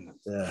game, and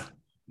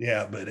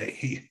but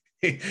he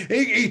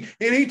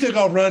took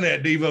off running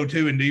at Devo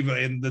too, and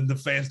the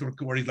fans were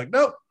court. He's like,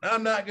 nope,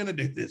 I'm not going to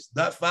do this.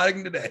 Not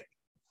fighting today.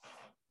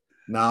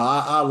 No,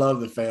 I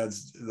love the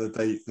fans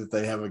that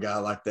they have a guy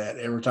like that.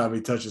 Every time he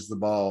touches the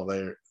ball,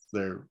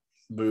 they're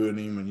booing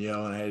him and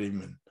yelling at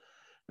him, and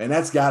man,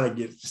 that's got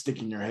to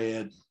stick in your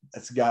head.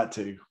 That's got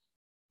to.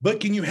 But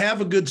can you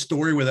have a good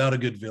story without a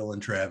good villain,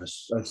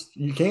 Travis?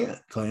 You can't,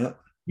 Clint.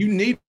 You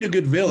need a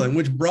good villain,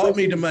 which brought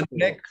me to my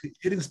next.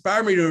 It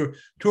inspired me to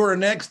our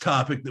next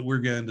topic that we're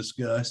going to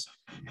discuss.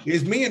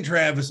 Is me and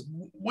Travis,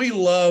 we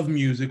love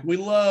music, we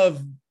love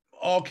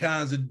all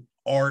kinds of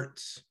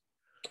arts,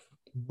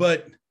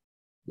 but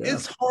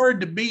it's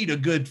hard to beat a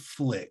good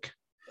flick,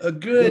 a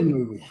good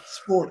movie,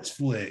 sports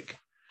flick.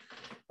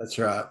 That's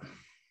right.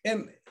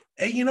 And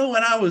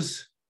I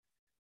was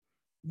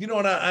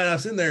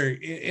in there,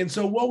 and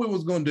so what we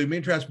was going to do, me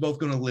and Travis both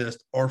going to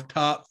list our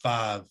top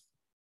 5.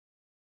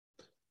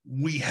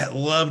 We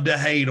love to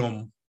hate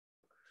them.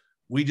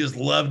 We just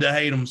love to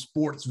hate them.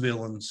 Sports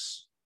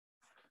villains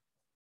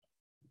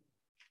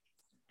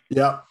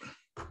Yep.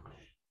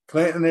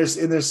 Clint, and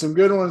there's some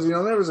good ones. You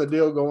know, there was a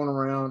deal going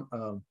around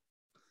on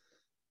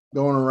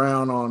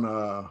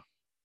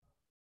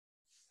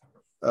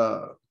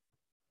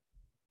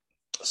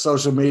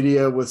social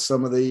media with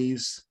some of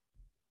these,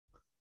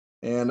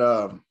 and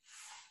I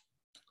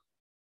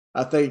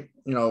think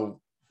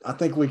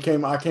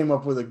I came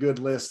up with a good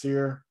list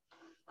here.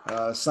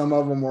 Some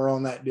of them were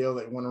on that deal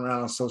that went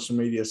around on social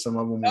media. Some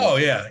of them. Oh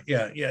yeah.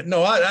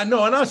 No, I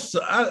know, and I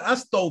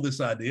stole this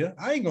idea.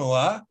 I ain't gonna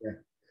lie. Yeah.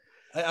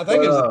 I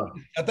think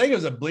it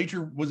was a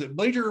Bleacher. Was it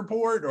Bleacher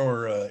Report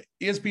or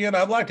ESPN?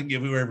 I'd like to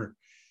give whoever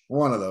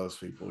one of those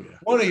people. Yeah.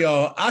 One of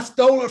y'all. I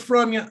stole it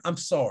from you. I'm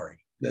sorry.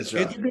 That's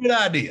right. It's a good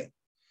idea.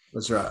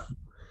 That's right.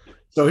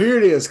 So here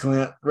it is,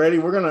 Clint. Ready?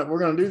 We're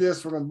gonna do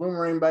this. We're gonna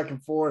boomerang back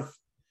and forth.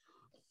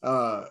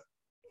 We're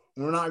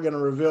not gonna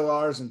reveal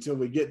ours until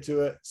we get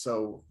to it.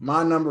 So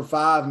my number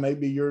 5,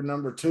 maybe your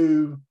number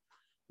 2,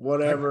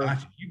 whatever.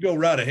 You go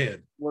right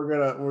ahead.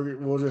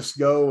 We'll just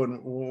go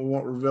and we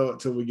won't reveal it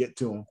till we get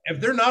to them. If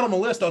they're not on the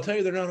list, I'll tell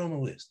you they're not on the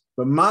list.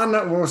 But we're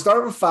gonna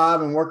start with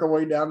 5 and work our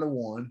way down to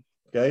 1.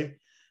 Okay.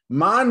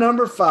 My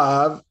number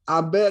 5,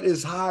 I bet,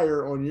 is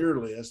higher on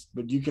your list,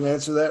 but you can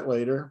answer that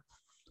later.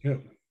 Yeah.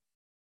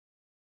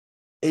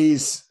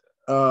 He's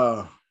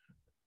an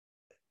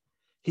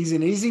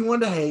easy one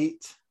to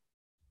hate.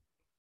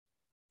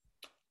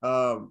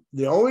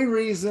 The only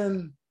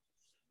reason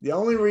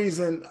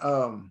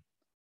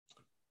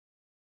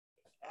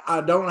I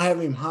don't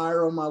have him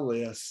higher on my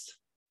list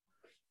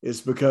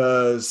is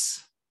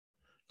because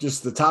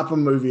just the type of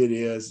movie it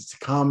is. It's a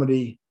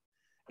comedy,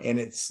 and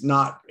he's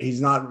not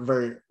a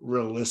very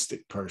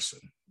realistic person.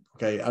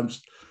 Okay.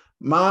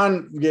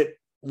 Mine get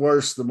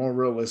worse the more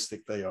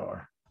realistic they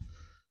are.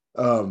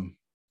 And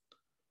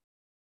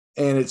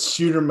it's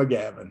Shooter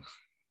McGavin.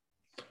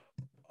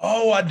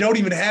 Oh, I don't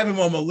even have him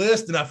on my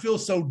list, and I feel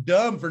so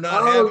dumb for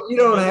not having him. You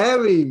don't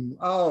have him.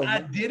 Oh,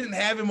 I didn't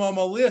have him on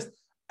my list.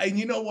 And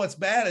you know what's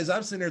bad is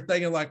I'm sitting there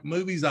thinking like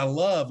movies I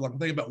love, like I'm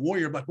thinking about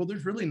Warrior. I'm like, well,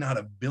 there's really not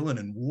a villain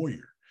in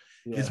Warrior.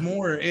 Yeah. It's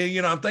more,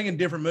 I'm thinking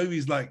different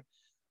movies like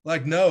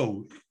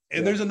no.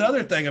 And there's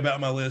another thing about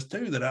my list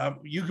too that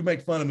you can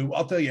make fun of me.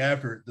 I'll tell you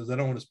after it because I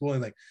don't want to spoil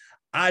anything.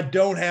 I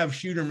don't have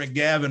Shooter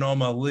McGavin on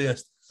my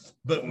list,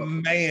 but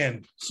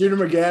man, Shooter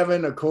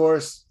McGavin, of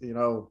course,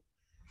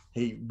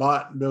 he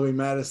bought Billy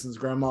Madison's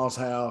grandma's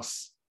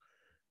house.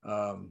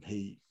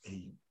 He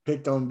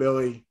picked on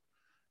Billy.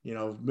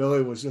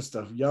 Billy was just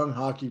a young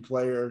hockey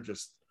player,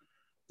 just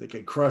that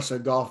could crush a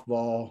golf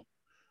ball,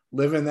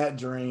 living that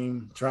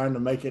dream, trying to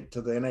make it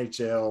to the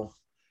NHL,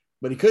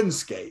 but he couldn't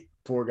skate.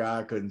 Poor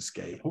guy couldn't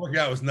skate. Poor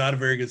guy was not a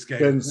very good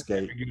skater. Couldn't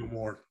skate.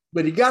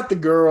 But he got the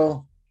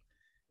girl.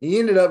 He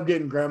ended up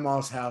getting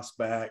grandma's house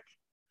back,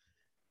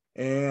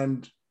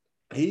 and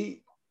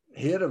he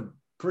hit a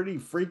pretty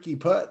freaky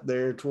putt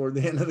there toward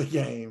the end of the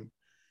game,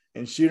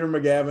 and Shooter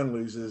McGavin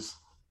loses.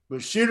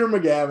 But Shooter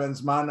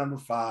McGavin's my number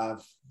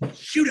 5.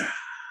 Shooter.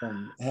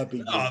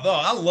 Happy. Oh, no,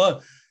 I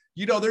love.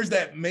 There's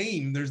that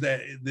meme. There's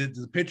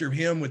the picture of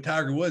him with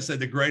Tiger Woods said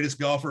the greatest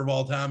golfer of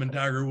all time in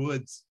Tiger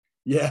Woods.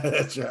 Yeah,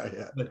 that's right.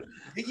 Yeah. But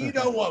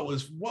what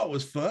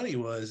was funny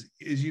is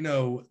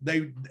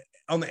they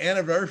on the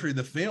anniversary of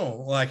the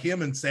film, like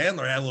him and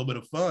Sandler had a little bit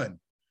of fun.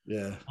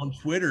 Yeah. On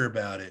Twitter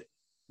about it.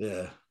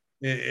 Yeah.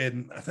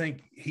 And I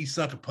think he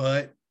sunk a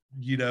putt,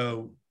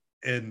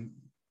 and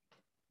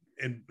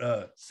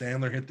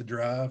Sandler hit the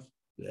drive.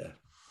 Yeah.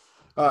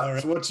 All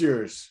right. So what's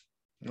yours?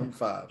 Number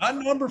 5.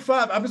 Number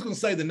 5. I'm just going to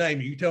say the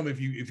name. You tell me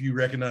if you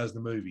recognize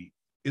the movie.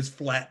 It's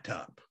Flat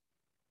Top.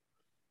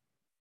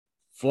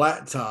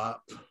 Flat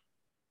Top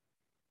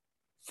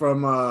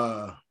from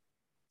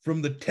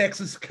the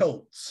Texas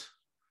Colts.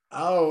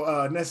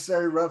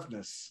 Necessary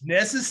Roughness.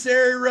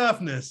 Necessary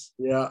Roughness.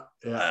 Yeah.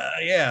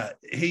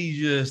 He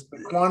just the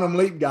Quantum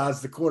Leap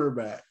guy's the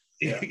quarterback.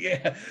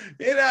 Yeah.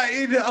 And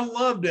I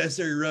love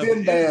Necessary Roughness.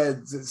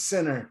 Sinbad's at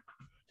center.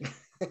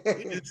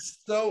 It's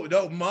so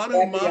Manu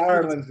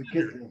Ireland's the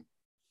kicker.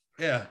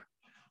 Yeah.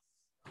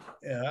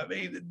 I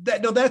mean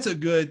that's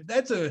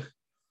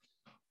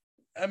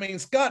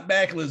Scott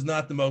Bakula is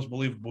not the most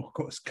believable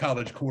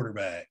college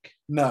quarterback.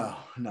 No.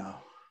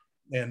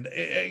 And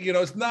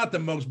it's not the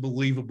most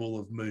believable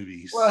of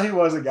movies. Well, he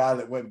was a guy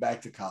that went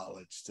back to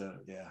college and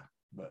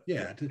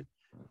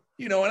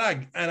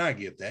I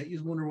get that. You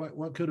just wonder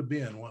what could have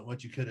been,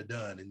 what you could have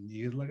done, and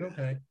you're like,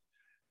 okay.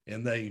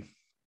 And they,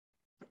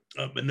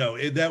 but no,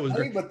 that was.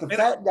 But the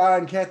fat guy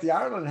and Kathy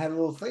Ireland had a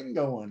little thing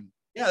going.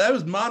 Yeah, that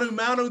was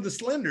Manu the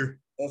Slender.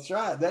 That's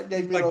right. That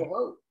gave me a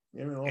little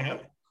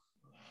hope.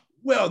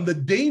 Well, the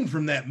dean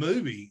from that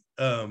movie,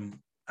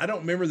 I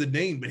don't remember the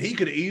dean, but he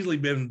could have easily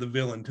been the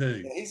villain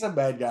too. Yeah, he's a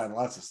bad guy in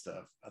lots of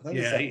stuff. I think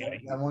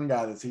that one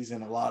guy he's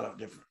in a lot of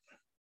different.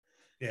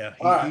 Yeah.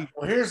 All right.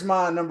 Well, here's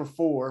my number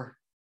 4.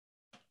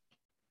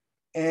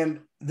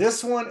 And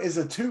this one is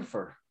a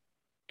twofer.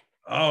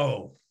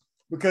 Oh.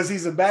 Because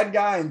he's a bad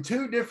guy in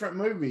 2 different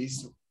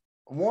movies.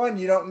 One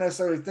you don't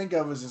necessarily think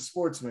of as a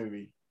sports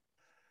movie.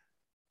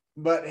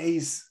 But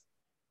he's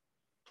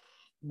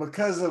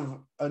because of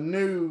a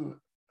new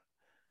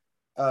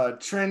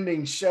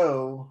trending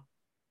show,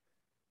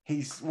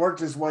 he's worked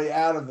his way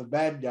out of the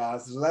bad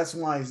guys, so that's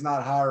why he's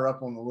not higher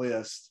up on the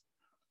list.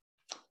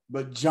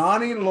 But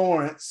Johnny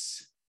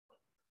Lawrence,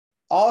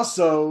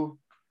 also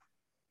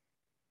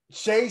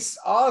Chase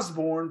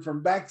Osborne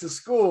from Back to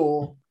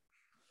School,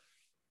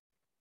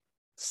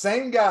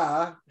 same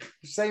guy,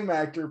 same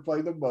actor,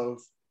 played them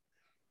both.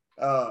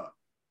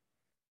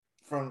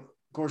 From,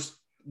 of course,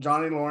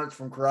 Johnny Lawrence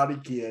from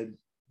Karate Kid.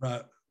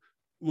 Right.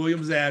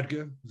 William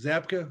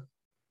Zabka.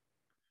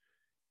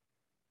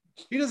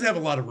 He doesn't have a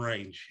lot of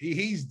range.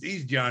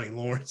 He's Johnny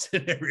Lawrence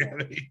in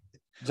every.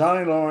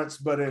 Johnny Lawrence,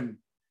 but in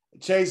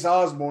Chase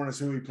Osborne is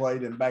who he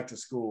played in Back to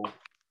School.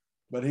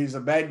 But he's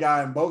a bad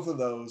guy in both of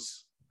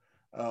those.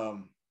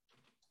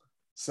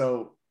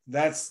 So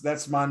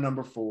that's my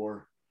number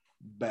 4,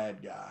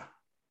 bad guy.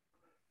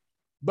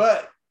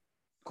 But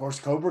of course,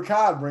 Cobra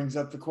Kai brings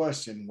up the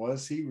question: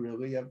 was he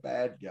really a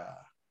bad guy?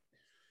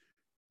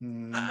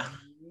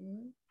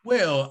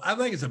 Well, I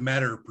think it's a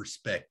matter of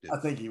perspective. I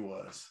think he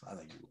was.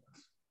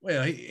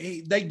 Well,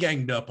 they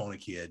ganged up on a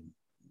kid.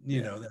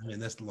 You know, I mean,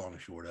 that's the long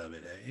and short of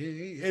it.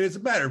 And it's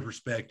a matter of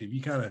perspective.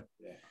 You kind of,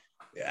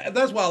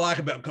 that's what I like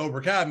about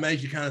Cobra Kai. It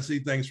makes you kind of see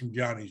things from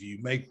Johnny's view,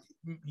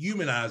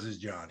 humanizes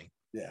Johnny.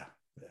 Yeah.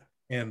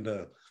 And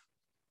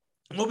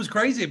what was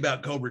crazy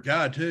about Cobra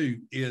Kai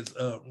too is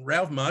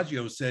Ralph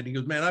Macchio said, he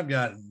goes, man, I've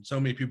gotten so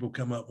many people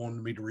come up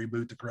wanting me to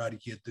reboot the Karate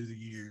Kid through the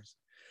years,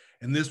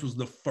 and this was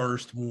the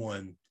first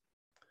one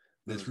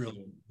that's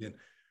really good.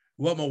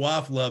 What my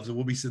wife loves, and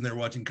we'll be sitting there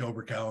watching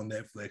Cobra Kai on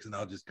Netflix, and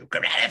I'll just go,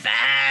 karate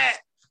fight!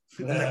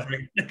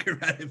 Karate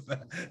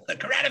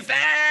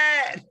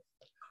fight!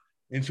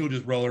 And she'll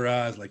just roll her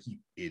eyes like, you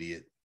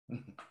idiot.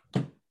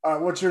 All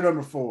right, what's your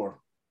number 4?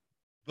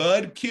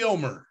 Bud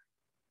Kilmer.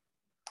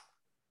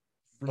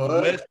 From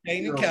the West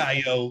Canaan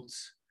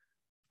Coyotes.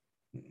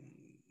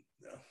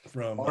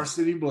 From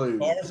Varsity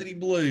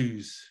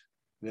Blues.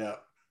 Yeah.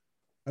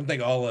 I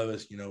think all of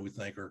us, we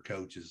think our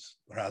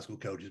high school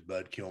coaches,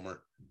 Bud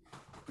Kilmer.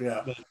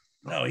 Yeah. But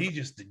no, he's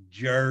just a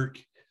jerk,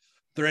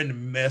 threatening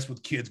to mess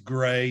with kids'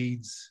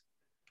 grades,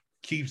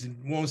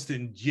 wants to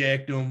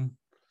inject them.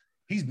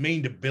 He's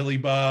mean to Billy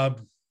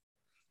Bob.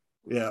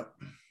 Yeah.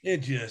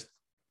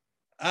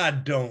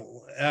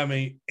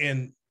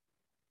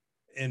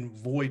 And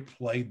Voight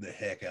played the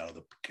heck out of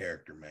the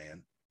character,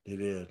 man. He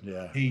did,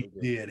 yeah. He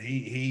did.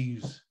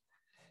 He's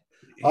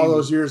all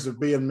those years of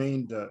being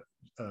mean to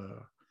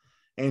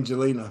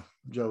Angelina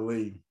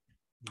Jolie.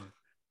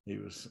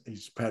 He's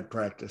had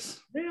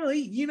practice. Well,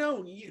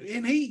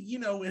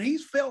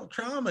 he's felt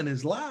trauma in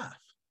his life.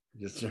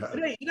 That's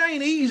right. It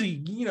ain't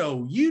easy.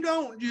 You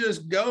don't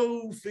just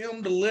go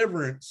film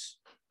Deliverance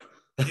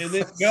and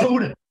then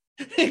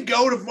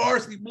go to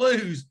Varsity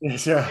Blues and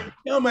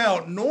come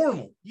out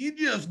normal. You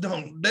just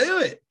don't do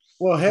it.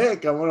 Well,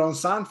 heck, I went on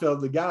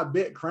Seinfeld. The guy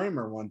bit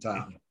Kramer one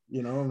time.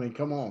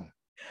 Come on.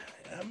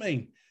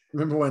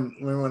 Remember when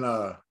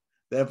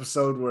the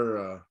episode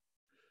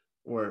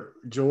where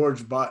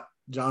George bought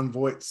John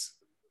Voight's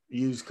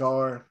used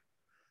car?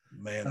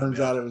 Man, turns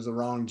out it was the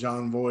wrong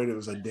John Voight. It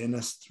was a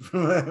dentist.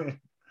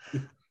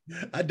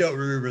 I don't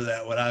remember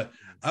that one.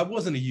 I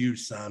wasn't a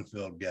huge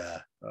Seinfeld guy.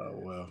 Oh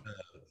well.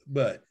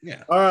 But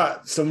yeah. All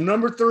right. So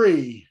number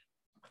 3,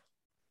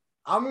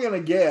 I'm going to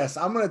guess.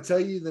 I'm going to tell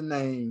you the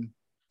name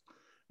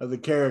of the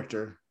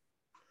character.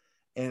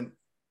 And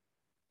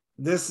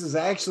this is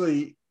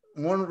actually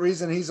one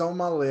reason he's on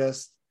my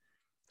list.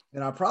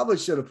 And I probably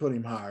should have put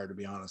him higher, to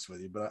be honest with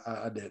you, but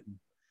I didn't.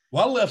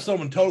 Well, I left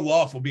someone total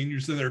off while you're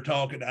sitting there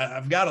talking.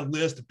 I've got a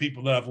list of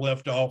people that I've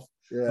left off.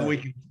 Yeah. So we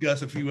can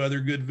discuss a few other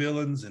good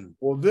villains.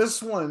 Well,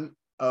 this one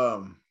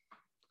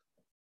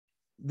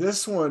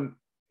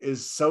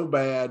is so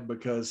bad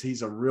because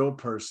he's a real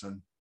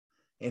person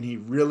and he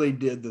really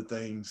did the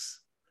things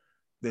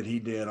that he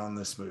did on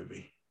this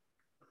movie.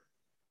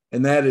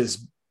 And that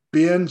is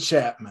Ben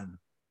Chapman.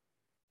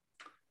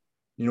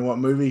 You know what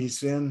movie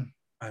he's in?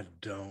 I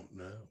don't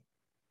know.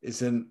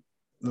 It's in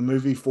the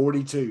movie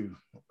 42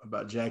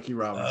 about Jackie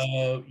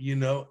Robinson.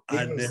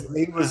 I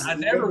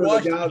never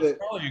watched it. It's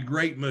probably a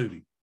great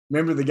movie.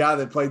 Remember the guy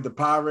that played the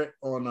pirate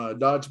on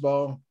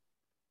Dodgeball?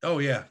 Oh,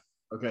 yeah.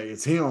 Okay,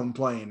 it's him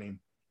playing him.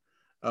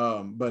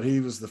 But he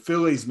was the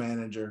Phillies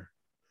manager.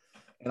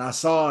 And I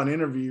saw an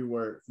interview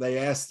where they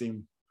asked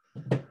him,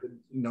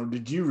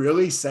 did you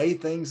really say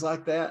things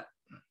like that?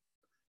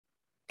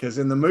 Because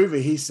in the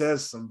movie, he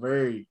says some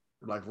very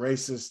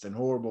racist and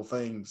horrible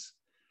things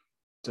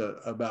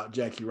about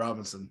Jackie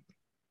Robinson.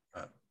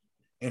 Right.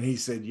 And he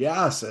said,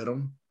 yeah, I said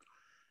them.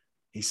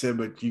 He said,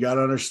 but you got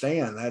to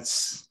understand,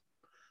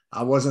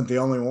 I wasn't the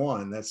only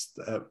one.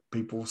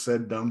 People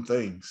said dumb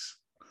things.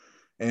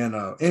 And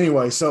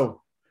anyway,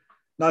 so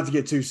not to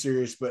get too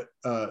serious, but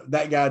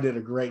that guy did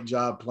a great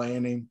job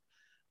playing him.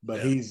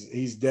 But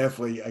he's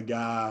definitely a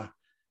guy,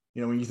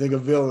 when you think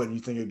of villain,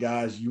 you think of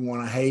guys you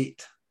want to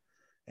hate.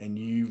 And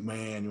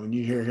when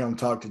you hear him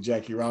talk to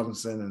Jackie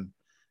Robinson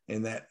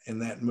and in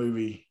that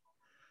movie,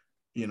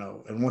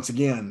 and once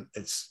again,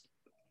 it's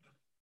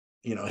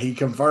he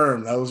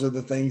confirmed those are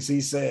the things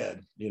he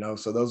said,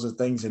 so those are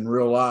things in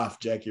real life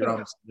Jackie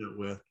Robinson dealt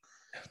with.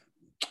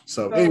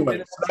 So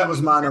anyway, that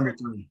was my number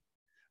 3.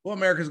 Well,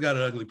 America's got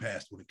an ugly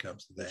past when it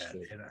comes to that.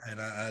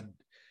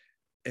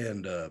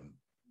 And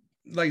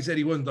like I said,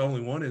 he wasn't the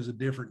only one. It was a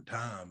different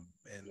time.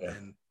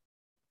 And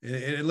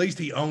at least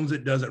he owns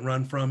it, doesn't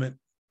run from it.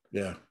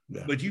 Yeah.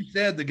 But you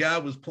said the guy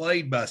was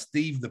played by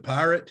Steve the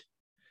Pirate.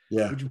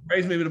 Yeah. Which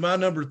brings me to my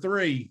number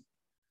 3,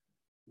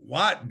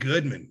 White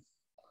Goodman.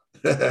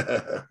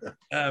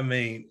 I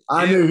mean,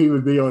 I knew he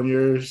would be on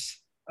yours.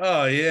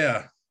 Oh,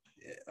 yeah.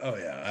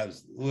 I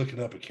was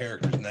looking up a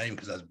character's name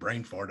because I was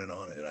brain farting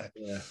on it.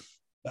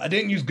 I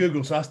didn't use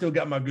Google, so I still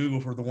got my Google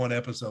for the one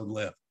episode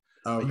left.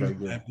 Okay,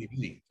 good.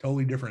 IMDb,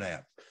 totally different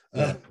app.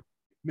 Yeah.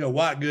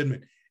 White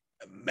Goodman,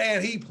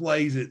 man, he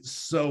plays it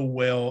so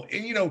well.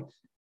 And,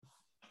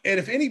 and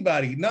if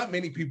anybody, not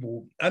many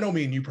people, I know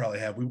me and you probably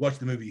have, we watched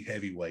the movie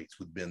Heavyweights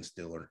with Ben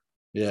Stiller.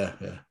 Yeah.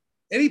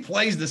 And he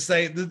plays the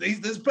same, he's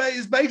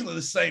basically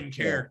the same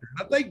character.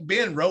 I think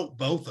Ben wrote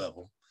both of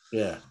them.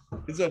 Yeah.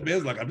 And so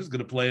Ben's like, I'm just going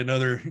to play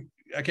another,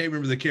 I can't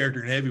remember the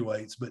character in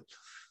Heavyweights, but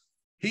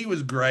he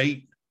was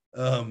great.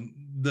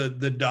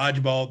 The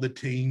dodgeball, the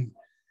team,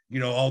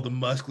 all the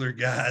muscular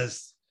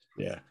guys.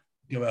 Yeah.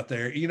 Go out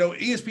there.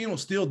 ESPN will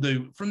still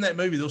do, from that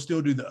movie, they'll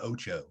still do the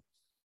Ocho.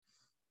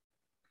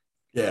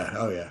 Yeah.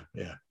 Oh, yeah.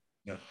 Yeah.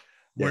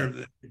 Where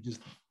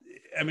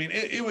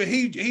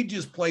he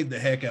just played the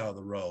heck out of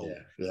the role.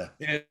 Yeah.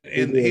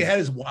 And he had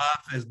his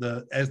wife as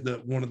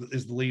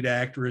the lead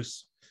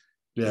actress.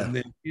 Yeah. And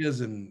then it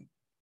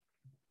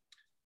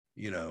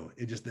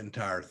just the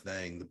entire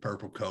thing, the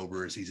purple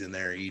cobras, he's in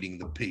there eating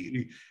the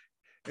pea.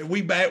 And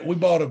we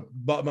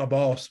bought my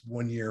boss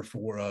one year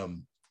for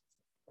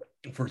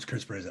his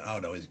Christmas present. I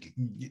don't know,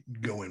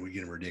 we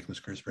get him a ridiculous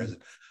Christmas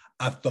present.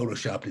 I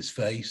photoshopped his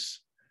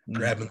face,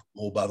 grabbing the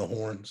bull by the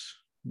horns.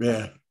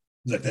 Yeah.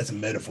 Like, that's a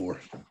metaphor.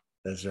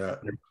 That's right.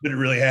 But it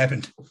really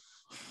happened.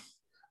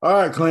 All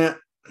right, Clint.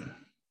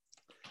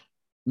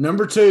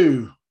 Number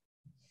 2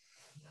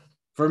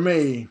 for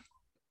me,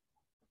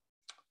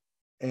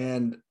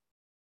 and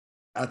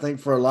I think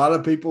for a lot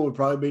of people would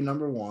probably be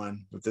number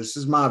 1, but this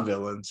is my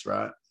villains,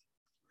 right?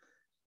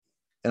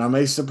 And I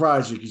may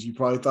surprise you because you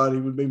probably thought he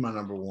would be my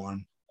number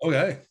 1.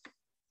 Okay.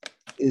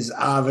 Is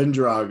Ivan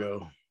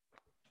Drago.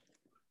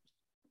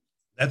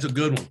 That's a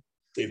good one.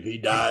 If he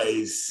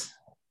dies,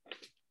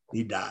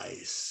 he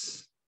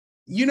dies.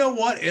 You know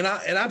what? And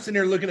I'm sitting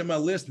there looking at my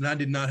list, and I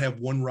did not have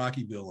one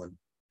Rocky villain.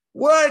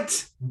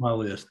 What? On my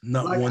list.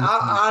 Not like, one.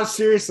 I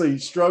seriously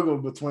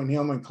struggled between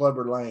him and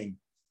Clubber Lang.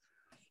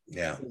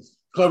 Yeah.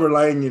 Clubber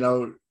Lang, he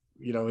told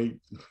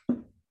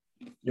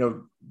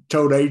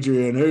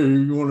Adrian, hey,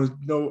 you want to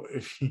know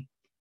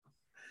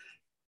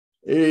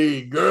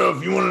hey girl,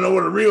 if you want to know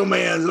what a real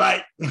man's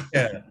like.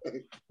 Yeah.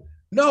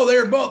 No,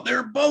 they're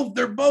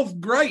both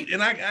great.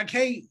 And I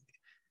can't,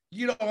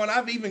 and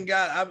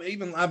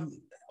I've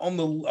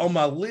on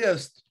my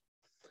list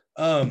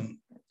of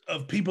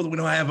people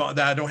that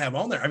I don't have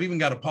on there. I've even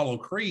got Apollo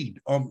Creed.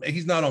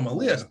 He's not on my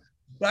list,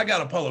 but I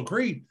got Apollo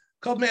Creed.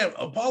 Because, man,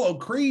 Apollo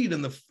Creed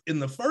in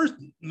the first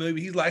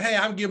movie, he's like, hey,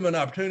 I'm giving him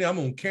an opportunity. I'm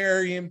going to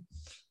carry him.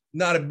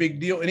 Not a big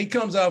deal. And he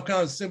comes off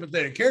kind of a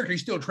sympathetic character.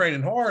 He's still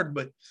training hard,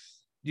 but,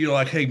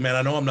 like, hey, man,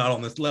 I know I'm not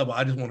on this level.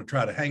 I just want to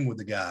try to hang with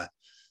the guy.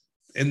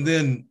 And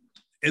then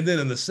in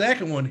the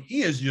second one,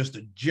 he is just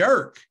a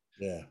jerk.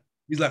 Yeah.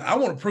 He's like, I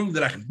want to prove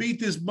that I can beat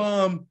this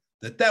bum,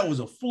 that was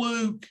a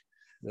fluke.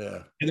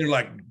 Yeah. And they're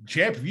like,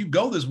 champ, if you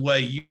go this way,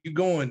 you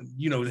going,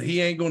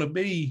 he ain't going to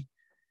be.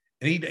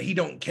 And he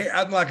don't care.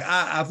 I'm like,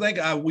 I think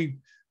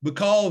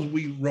because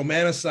we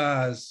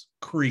romanticize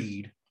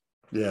Creed.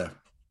 Yeah.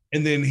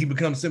 And then he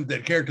becomes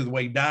sympathetic character the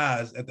way he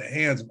dies at the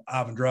hands of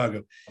Ivan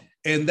Drago.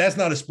 And that's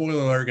not a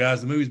spoiler alert,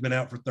 guys. The movie's been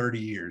out for 30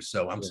 years.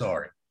 So I'm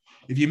sorry.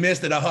 If you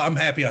missed it, I'm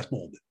happy I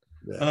spoiled it.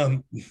 Yeah.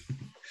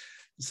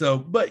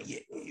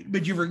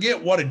 But you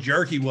forget what a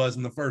jerk he was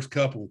in the first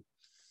couple.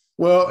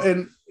 Well,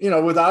 and,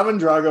 with Ivan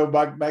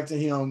Drago, back to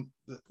him,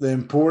 the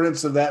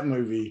importance of that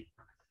movie,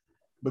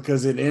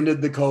 because it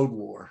ended the Cold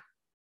War.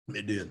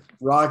 It did.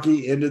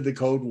 Rocky ended the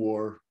Cold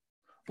War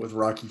with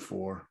Rocky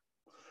IV.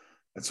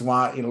 That's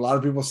why, a lot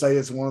of people say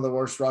it's one of the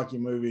worst Rocky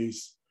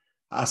movies.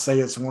 I say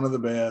it's one of the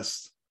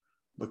best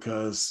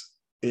because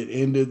it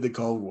ended the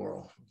Cold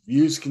War.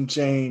 Views can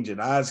change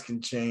and eyes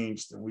can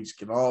change, and we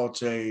can all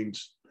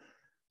change.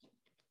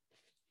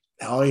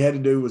 All he had to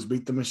do was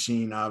beat the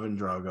machine, Ivan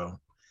Drago,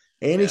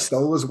 and he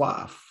stole his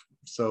wife.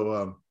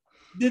 So,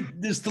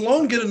 Did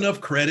Stallone get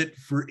enough credit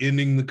for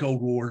ending the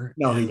Cold War?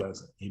 No, he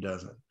doesn't. He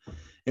doesn't.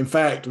 In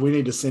fact, we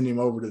need to send him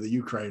over to the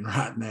Ukraine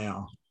right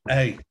now.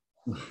 Hey,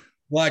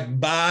 like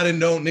Biden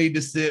don't need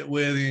to sit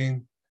with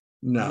him.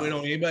 No. We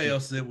don't anybody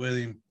else sit with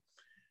him.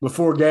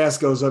 Before gas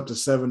goes up to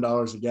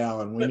 $7 a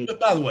gallon. But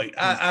by the way,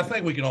 I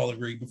think we can all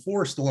agree,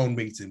 before Stallone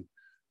meets him,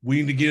 we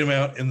need to get him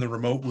out in the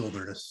remote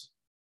wilderness.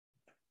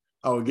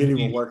 Oh, get him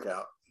a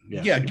workout.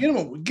 Yeah, get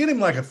him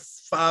like a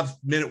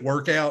 5-minute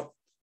workout.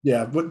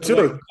 Yeah, but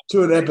to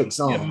an epic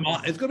song.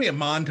 It's going to be a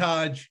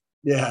montage.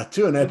 Yeah,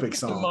 to an epic The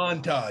song.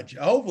 montage.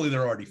 Hopefully,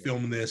 they're already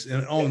filming this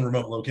on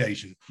remote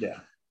location. Yeah,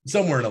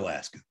 somewhere in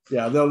Alaska.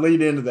 Yeah, they'll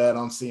lead into that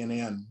on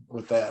CNN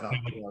with that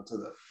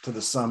to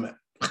the summit.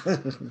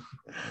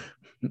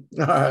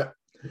 All right,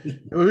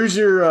 who's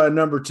your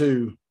number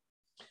two?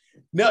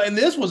 No, and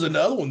this was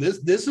another one. This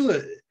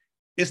is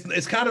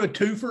it's kind of a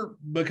twofer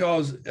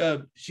because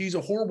she's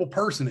a horrible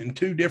person in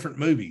two different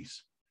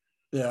movies.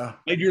 Yeah,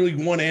 Major League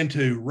 1 and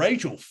 2.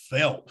 Rachel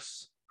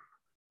Phelps.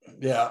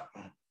 Yeah,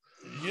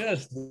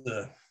 just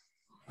the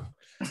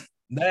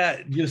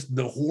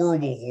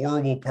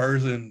horrible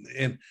person.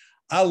 And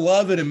I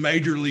love it in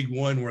Major League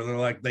 1 where they're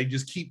like they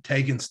just keep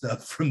taking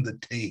stuff from the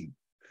team.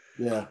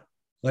 Yeah,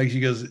 like she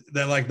goes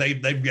that like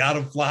they've got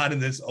them flying in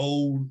this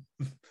old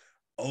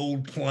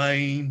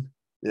plane.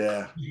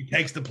 Yeah, he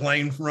takes the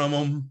plane from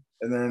them,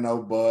 and they're in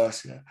no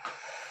bus.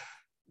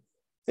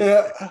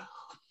 Yeah.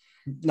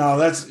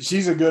 No,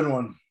 she's a good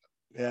one.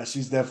 Yeah,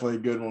 she's definitely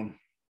a good one.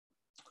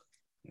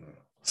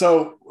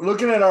 So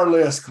looking at our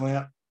list,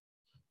 Clint,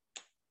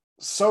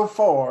 so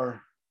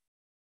far,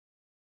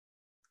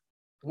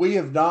 we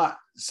have not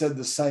said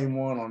the same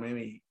one on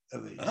any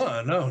of these.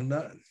 Oh, no,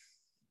 not.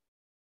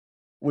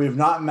 We have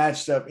not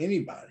matched up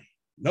anybody.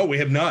 No, we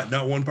have not.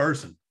 Not one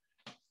person.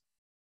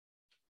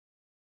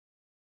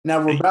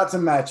 Now we're about to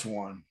match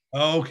one.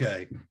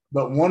 Okay.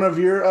 But one of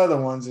your other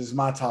ones is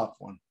my top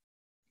one.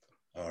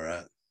 All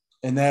right.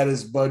 And that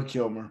is Bud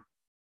Kilmer.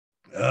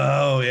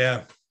 Oh,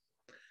 yeah.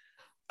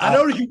 I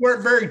noticed you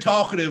weren't very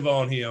talkative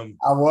on him.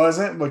 I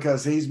wasn't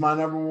because he's my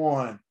number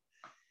one.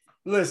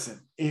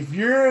 Listen, if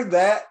you're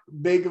that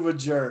big of a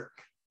jerk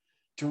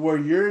to where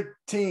your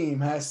team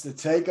has to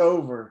take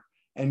over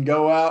and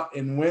go out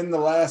and win the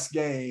last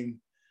game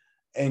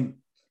and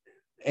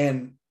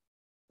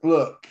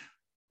look,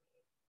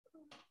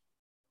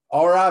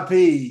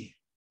 RIP,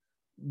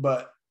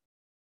 but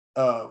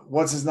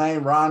what's his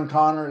name? Ron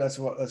Connor. That's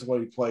what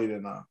he played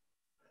in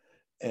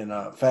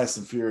Fast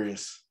and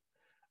Furious.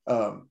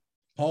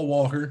 Paul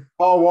Walker.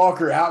 Paul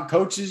Walker out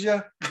coaches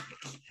you.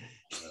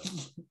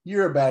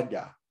 You're a bad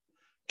guy.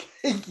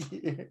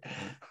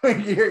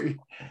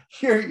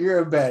 you're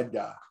a bad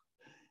guy,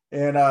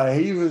 and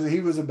he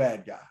was a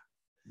bad guy.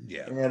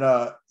 Yeah,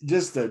 and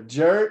just a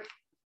jerk.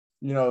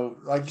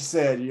 Like you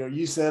said,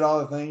 you said all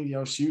the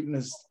things.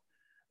 Shooting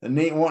the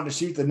knee, wanting to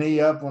shoot the knee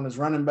up on his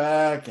running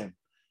back, and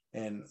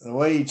the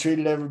way he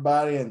treated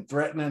everybody and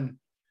threatening,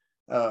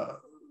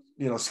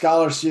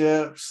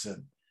 scholarships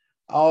and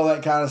all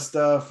that kind of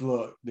stuff.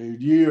 Look,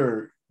 dude,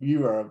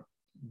 you are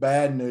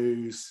bad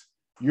news.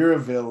 You're a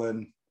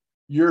villain.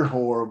 You're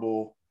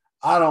horrible.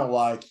 I don't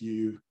like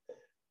you.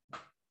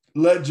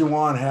 Let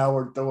Juwan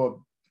Howard throw a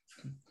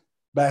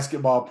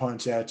basketball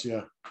punch at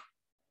you.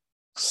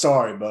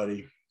 Sorry,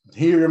 buddy.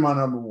 Here my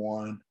number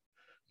one,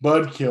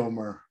 Bud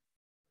Kilmer.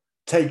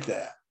 Take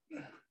that.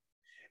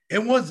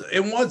 And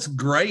what's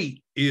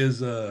great is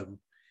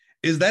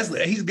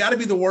that's he's got to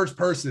be the worst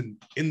person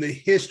in the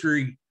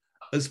history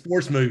of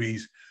sports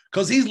movies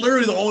because he's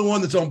literally the only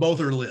one that's on both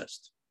our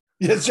lists.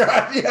 That's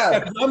right.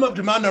 Yeah. I'm up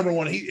to my number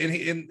one. And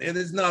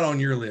it's not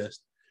on your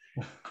list.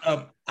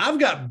 I've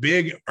got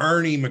Big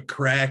Ernie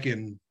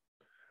McCracken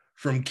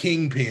from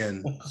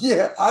Kingpin.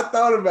 Yeah, I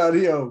thought about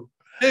him.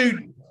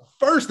 Dude,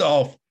 first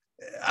off,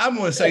 I'm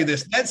going to say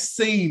this. That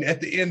scene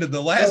at the end of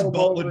the last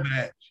bowling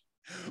match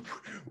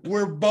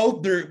where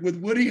both they're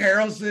with Woody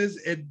Harrelson's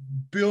and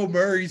Bill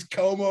Murray's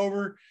comb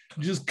over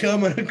just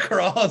coming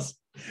across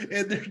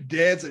and they're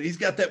dancing. He's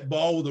got that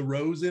ball with a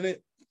rose in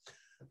it.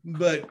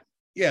 But,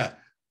 yeah.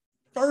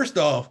 First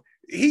off,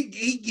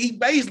 he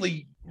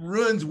basically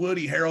ruins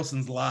Woody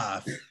Harrelson's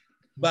life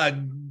by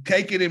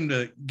taking him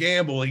to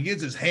gamble. He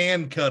gets his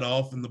hand cut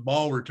off in the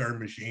ball return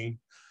machine,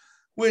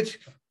 which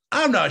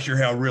I'm not sure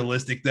how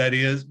realistic that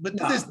is. But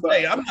to this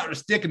day, I'm not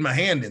sticking my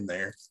hand in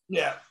there.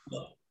 Yeah.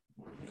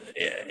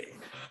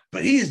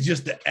 But he is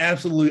just the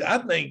absolute, I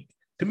think,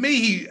 to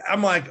me,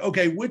 I'm like,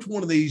 okay, which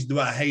one of these do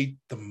I hate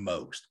the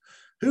most?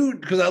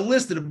 Because I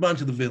listed a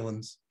bunch of the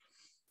villains.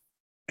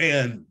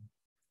 And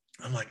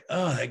I'm like,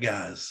 oh, that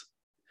guy's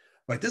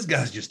like, this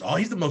guy's just,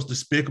 he's the most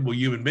despicable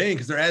human being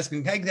because they're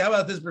asking, hey, how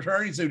about this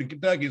fraternity suit in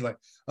Kentucky? He's like,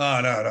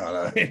 oh,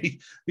 no.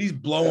 He's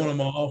blowing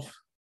them off.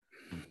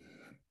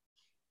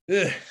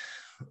 Ugh.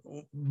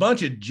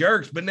 Bunch of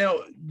jerks. But now,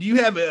 do you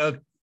have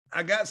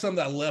I got some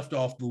that I left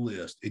off the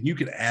list, and you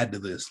can add to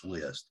this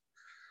list.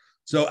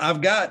 So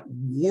I've got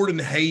Warden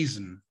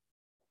Hazen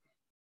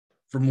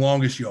from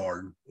Longest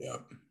Yard. Yeah.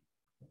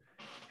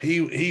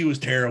 He was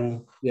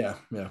terrible. Yeah.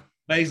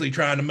 Basically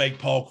trying to make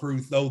Paul Crewe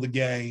throw the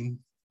game.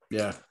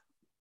 Yeah.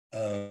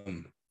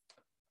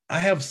 I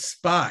have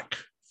Spike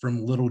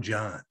from Little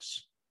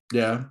Giants.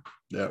 Yeah.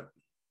 That's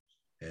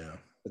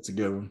a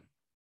good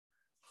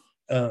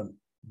one.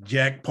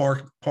 Jack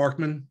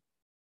Parkman.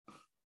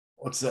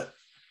 What's that?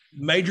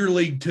 Major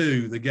League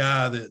 2, the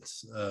guy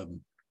that's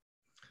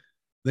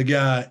the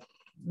guy.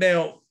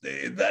 Now,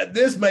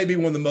 this may be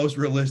one of the most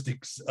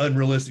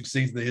unrealistic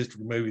scenes in the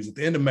history of movies at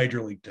the end of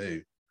Major League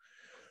 2,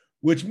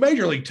 which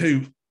Major League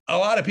 2, a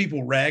lot of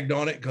people ragged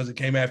on it because it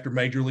came after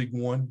Major League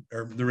 1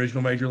 or the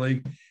original Major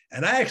League.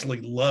 And I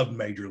actually loved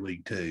Major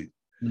League too,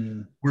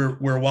 Mm.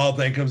 where Wild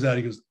Thing comes out.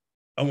 He goes,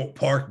 I want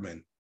Parkman.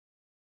 And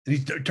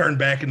he's turned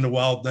back into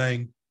Wild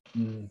Thing.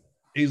 Mm.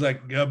 He's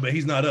like, yeah, but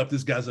he's not up.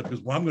 This guy's up. He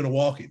goes, well, I'm going to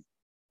walk him.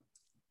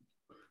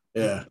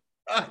 Yeah.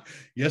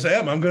 Yes, I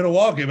am. I'm going to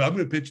walk him. I'm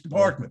going to pitch to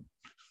Parkman.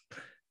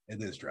 And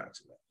then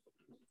strikes him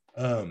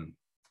out.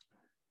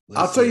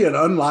 I'll tell you an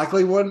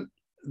unlikely one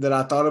that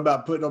I thought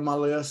about putting on my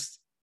list,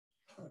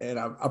 and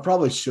I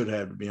probably should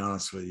have, to be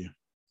honest with you.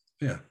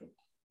 Yeah.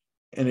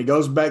 And it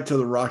goes back to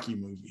the Rocky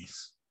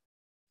movies.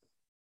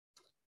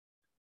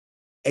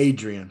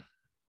 Adrian.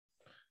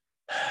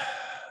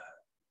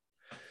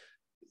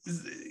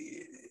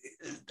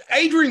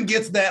 Adrian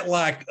gets that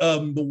like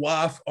the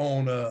wife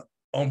on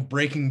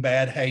Breaking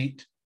Bad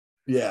hate.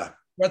 Yeah.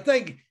 I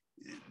think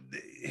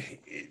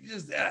it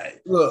just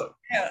Look,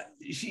 yeah,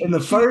 the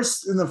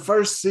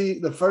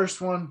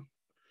first one,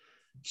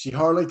 she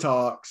hardly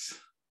talks.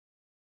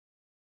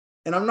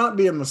 And I'm not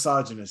being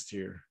misogynist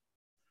here,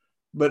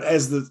 but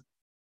as the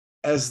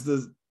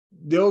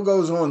deal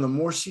goes on, the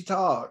more she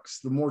talks,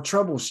 the more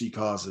trouble she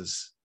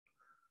causes.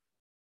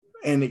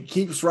 And it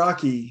keeps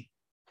Rocky,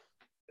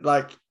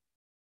 like,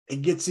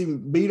 it gets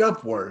him beat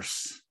up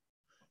worse.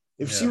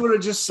 If she would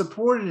have just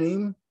supported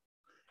him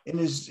in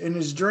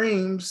his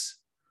dreams,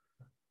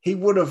 he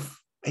would have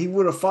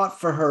fought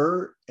for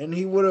her and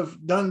he would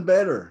have done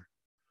better.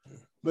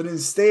 But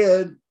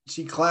instead,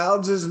 she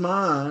clouds his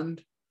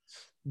mind,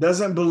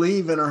 doesn't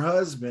believe in her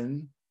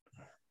husband,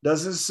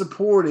 doesn't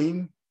support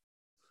him.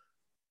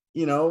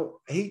 You know,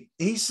 he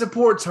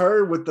supports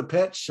her with the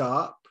pet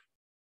shop,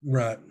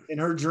 right, in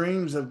her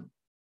dreams of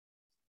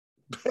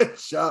pet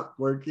shop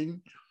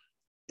working.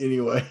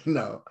 Anyway,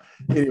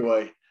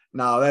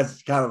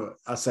 that's kind of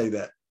I say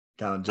that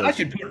kind of judgment. I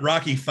should put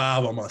Rocky V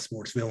on my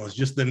sports villains,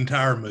 just the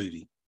entire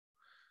movie.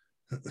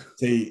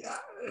 See,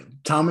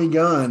 Tommy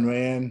Gunn,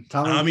 man.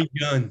 Tommy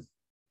Gunn.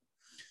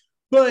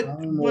 But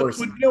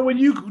when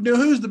you know,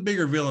 who's the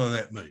bigger villain in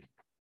that movie?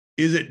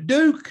 Is it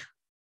Duke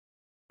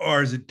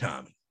or is it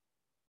Tommy?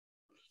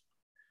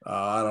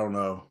 I don't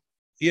know.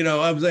 You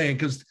know, I'm saying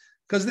because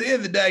at the end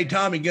of the day,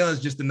 Tommy Gunn's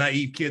just a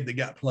naive kid that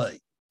got played.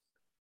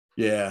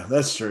 Yeah,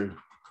 that's true.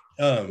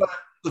 But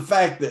the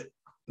fact that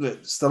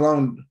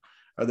Stallone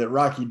or that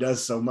Rocky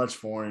does so much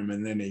for him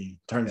and then he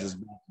turns his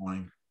back on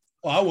him.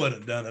 Well, I wouldn't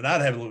have done it.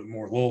 I'd have a little bit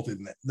more loyalty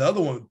than that. The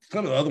other one,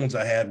 some of the other ones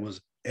I had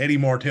was Eddie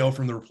Martell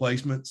from The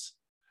Replacements.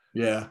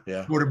 Yeah.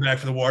 Quarterback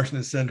for the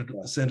Washington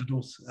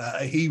Sentinels.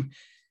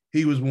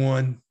 He was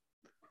one.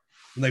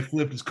 And they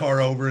flipped his car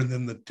over, and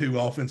then the two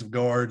offensive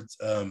guards,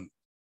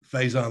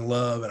 Faison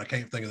Love, and I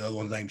can't think of the other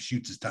one's name,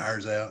 shoots his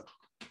tires out.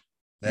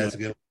 That's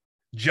good.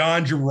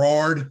 John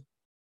Gerard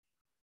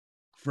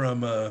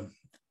from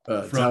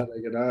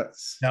Talladega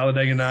Nights.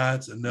 Talladega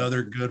Nights,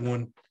 another good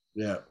one.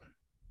 Yeah.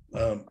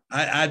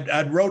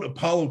 I wrote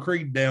Apollo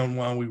Creed down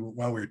while we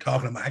were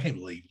talking about. I can't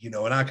believe,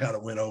 and I kind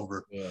of went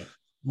over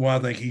why I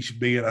think he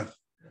should be in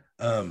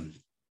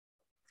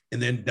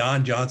and then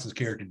Don Johnson's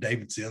character,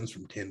 David Sims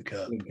from Tin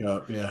Cup. Tin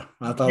Cup, yeah.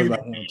 I thought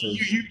about him too.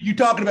 You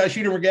talking about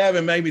Shooter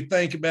McGavin made me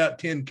think about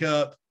Tin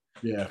Cup.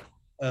 Yeah.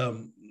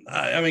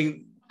 I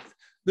mean,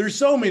 there's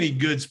so many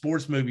good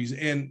sports movies,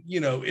 and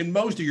in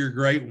most of your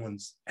great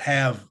ones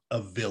have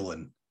a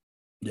villain.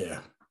 Yeah.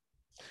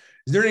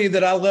 Is there any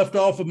that I left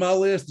off of my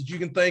list that you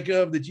can think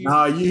of that you?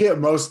 No, you hit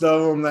most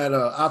of them. That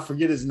I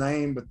forget his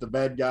name, but the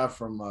bad guy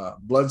from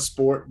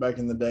Bloodsport back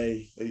in the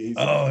day. He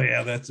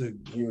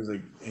was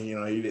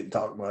he didn't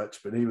talk much,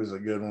 but he was a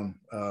good one.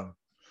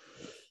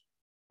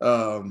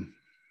 I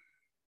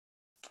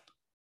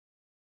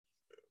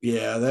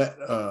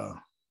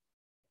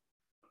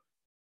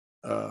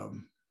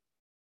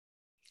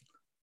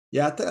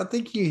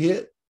think you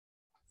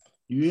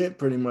hit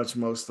pretty much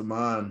most of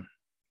mine.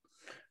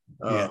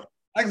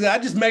 Like I said, I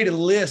just made a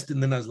list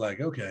and then I was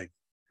like, okay.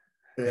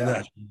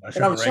 Yeah.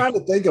 I was trying to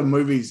think of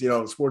movies,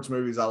 sports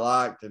movies I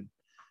liked, and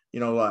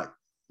like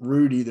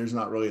Rudy, there's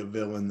not really a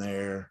villain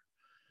there.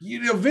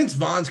 Vince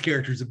Vaughn's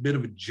character is a bit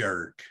of a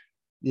jerk.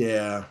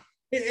 Yeah.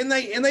 And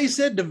they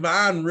said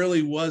Divine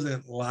really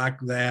wasn't like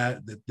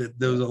that. That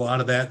there was a lot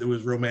of that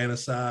was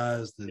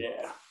romanticized.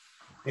 Yeah.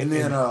 And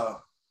then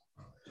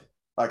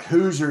like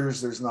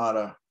Hoosiers, there's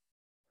not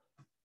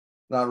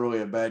really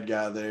a bad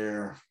guy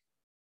there.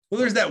 Well,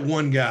 there's that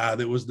one guy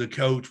that was the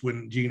coach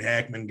when Gene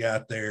Hackman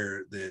got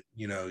there that,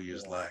 you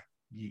was like,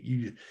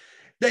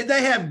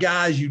 they have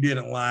guys you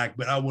didn't like,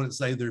 but I wouldn't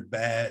say they're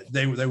bad.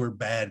 They were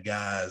bad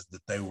guys,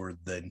 that they were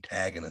the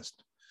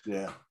antagonist.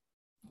 Yeah.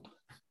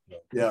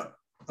 Yeah.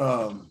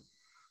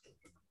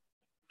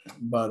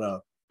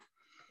 But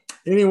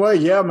anyway,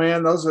 yeah,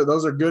 man,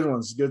 those are good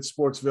ones. Good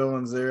sports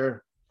villains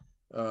there.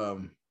 I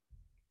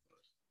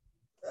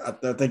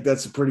think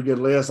that's a pretty good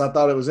list. I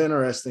thought it was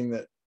interesting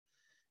that,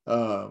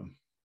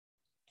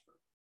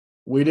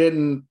 we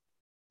didn't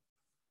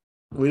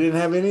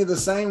have any of the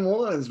same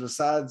ones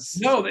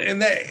besides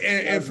and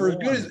for as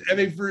good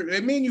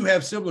as you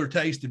have similar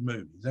taste in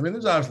movies. I mean,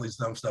 there's obviously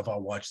some stuff I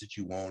watch that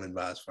you want and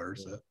vice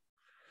versa.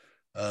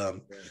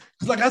 Because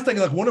like I was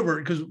thinking, like one of her,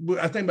 because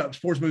I think about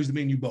sports movies that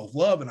me and you both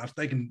love, and I was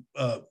thinking,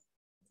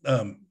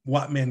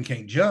 White Men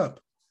Can't Jump.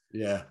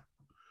 Yeah,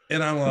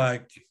 and I'm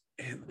like,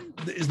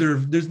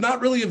 there's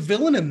not really a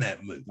villain in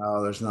that movie.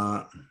 No, there's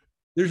not.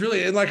 There's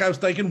really, and like I was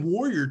thinking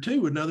Warrior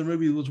too, another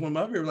movie that was one of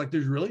my favorites. Like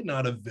there's really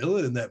not a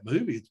villain in that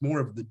movie. It's more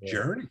of the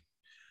journey.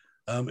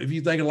 If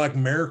you think of like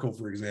Miracle,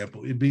 for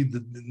example, it'd be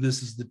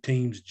this is the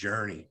team's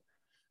journey.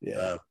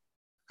 Yeah.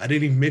 I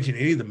didn't even mention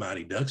any of the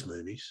Mighty Ducks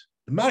movies.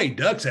 The Mighty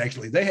Ducks,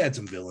 actually, they had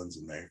some villains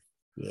in there.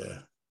 Yeah.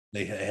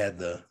 They had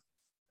the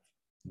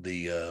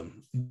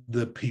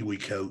Pee Wee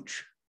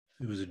coach,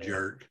 who was a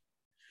jerk,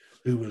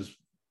 who was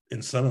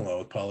in Son-in-Law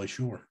with Pauly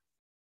Shore.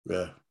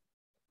 Yeah.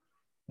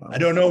 I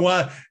don't know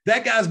why.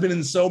 That guy's been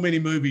in so many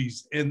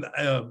movies, and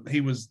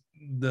he was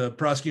the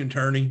prosecuting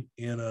attorney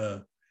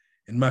in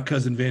My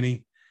Cousin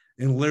Vinny.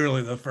 And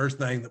literally the first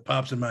thing that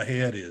pops in my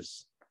head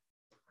is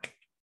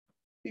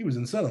he was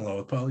in Son-in-Law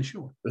with Pauly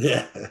Shore.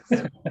 Yeah.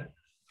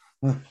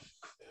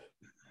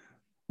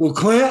 Well,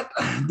 Clint,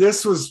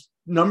 this was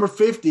number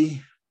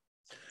 50.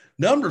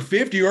 Number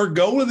 50, or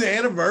golden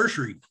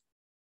anniversary.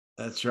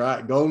 That's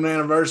right. Golden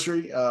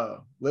anniversary.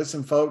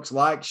 Listen, folks,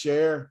 like,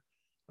 share,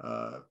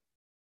 put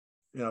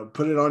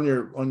it on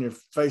your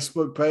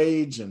Facebook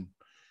page and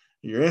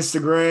your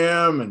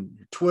Instagram and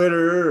your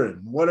Twitter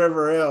and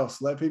whatever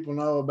else. Let people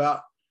know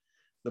about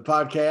the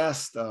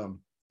podcast.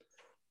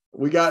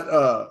 We got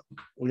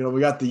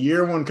the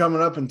year one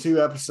coming up in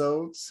 2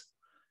 episodes.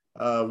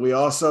 We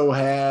also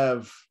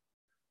have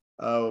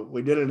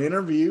we did an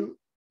interview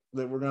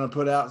that we're going to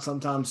put out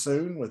sometime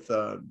soon with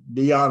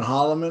Dion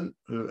Holloman,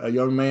 a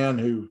young man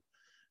who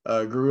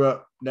grew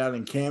up down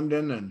in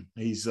Camden, and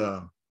he's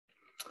up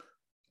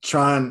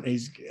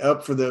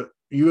for the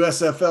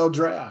USFL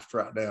draft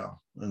right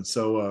now. And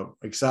so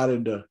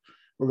excited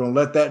we're going to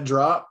let that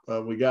drop.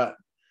 We got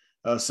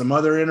some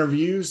other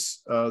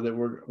interviews that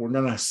we're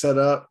going to set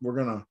up. We're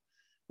going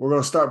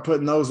to start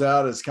putting those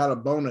out as kind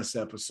of bonus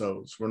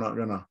episodes. We're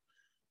going to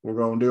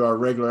do our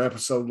regular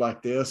episode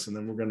like this, and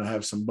then we're going to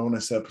have some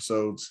bonus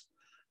episodes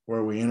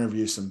where we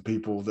interview some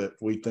people that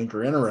we think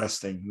are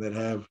interesting, that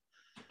have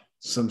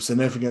some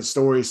significant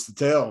stories to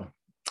tell.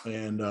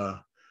 And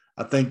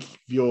I think if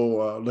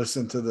you'll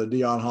listen to the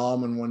Dion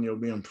Hallman one, you'll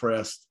be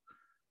impressed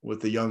with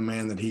the young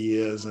man that he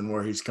is and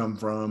where he's come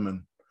from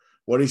and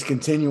what he's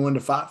continuing to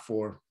fight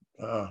for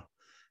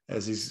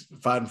as he's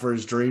fighting for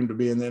his dream to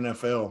be in the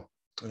NFL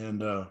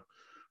and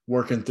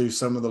working through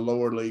some of the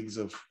lower leagues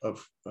of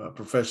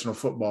professional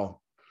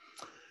football.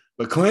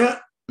 But Clint,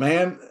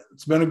 man,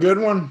 it's been a good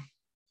one.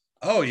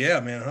 Oh yeah,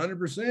 man,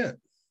 100%.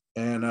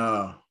 And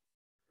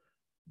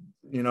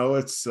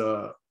it's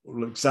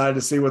we're excited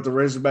to see what the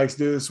Razorbacks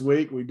do this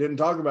week. We didn't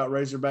talk about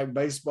Razorback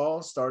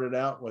baseball. Started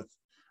out with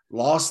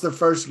lost their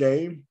first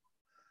game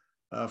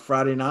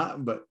Friday night,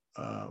 but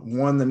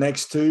won the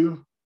next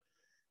 2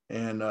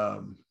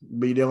 and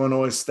beat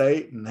Illinois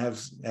State and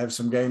have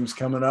some games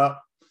coming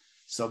up.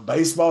 So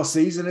baseball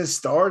season has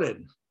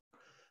started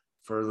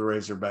for the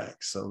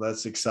Razorbacks. So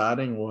that's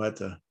exciting. We'll have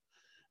to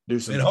do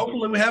some. And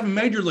hopefully we have a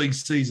major league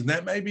season.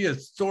 That may be a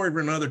story for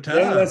another time.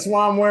 Yeah, that's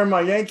why I'm wearing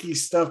my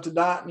Yankees stuff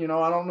tonight. I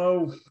don't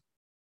know.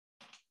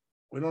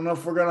 We don't know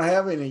if we're going to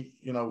have any,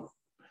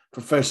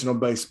 professional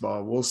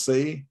baseball. We'll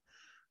see.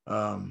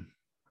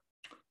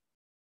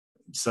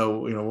 So,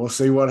 we'll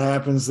see what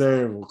happens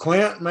there. Well,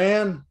 Clint,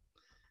 man,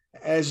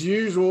 as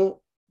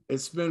usual,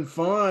 it's been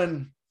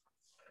fun.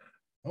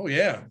 Oh,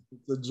 yeah.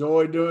 It's a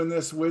joy doing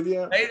this with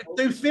you. Made it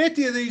through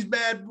 50 of these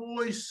bad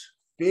boys.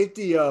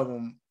 50 of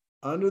them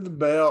under the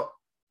belt,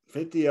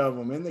 50 of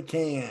them in the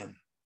can,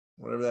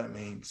 whatever that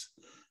means.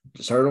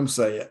 Just heard them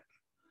say it.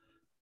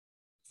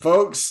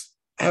 Folks,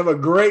 have a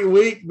great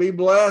week. Be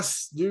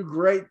blessed. Do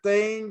great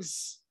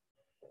things.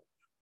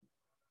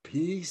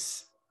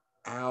 Peace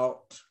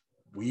out.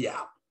 We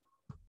out.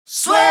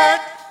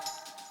 Sweat,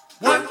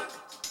 work,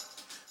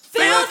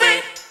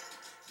 filthy,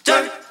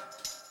 dirt,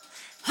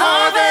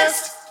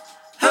 harvest,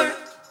 hurt,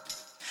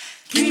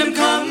 kingdom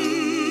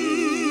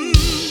come.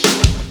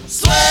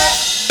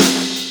 Sweat,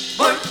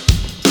 work,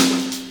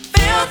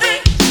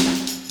 filthy,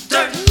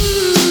 dirt,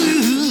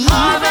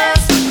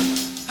 harvest,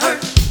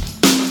 hurt,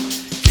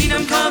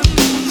 kingdom come.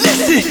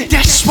 Listen,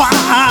 that's why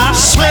I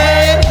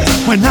sweat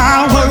when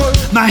I work.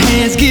 My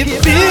hands get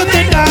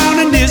filthy down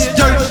in this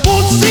dirt.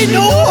 Won't see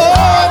no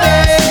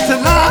harvest till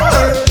I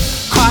hurt.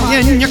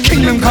 Crying your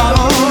kingdom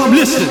come.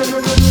 Listen,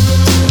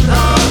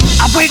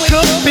 I wake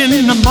up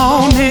in the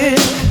morning,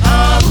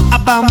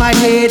 I bow my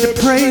head to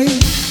pray.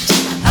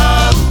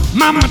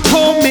 Mama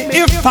told me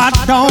if I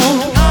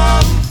don't,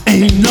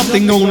 ain't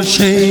nothing gonna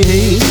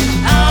change.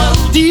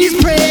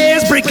 These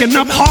prayers breaking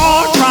up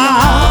hard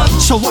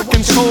drive so I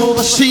can sow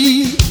the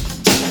seed.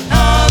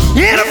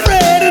 Ain't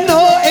afraid of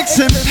no aches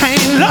and pain.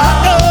 Lord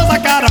knows I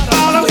gotta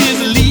follow his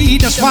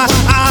lead. That's why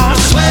I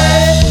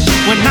sweat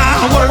when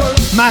I work.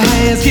 My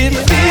hands get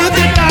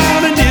filthy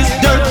down in this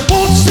dirt.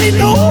 Won't see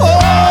no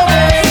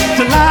harvest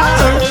till I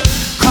hurt.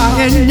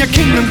 Crying your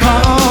kingdom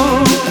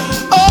come.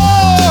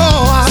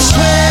 Oh, I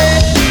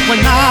sweat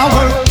when I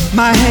work.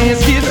 My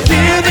hands get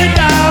filthy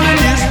down.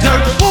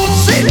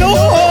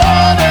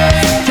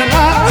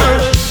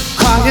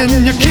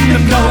 to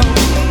go.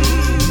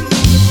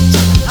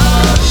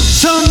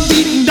 Sun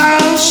beating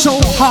down so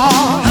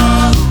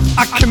hard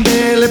I can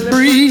barely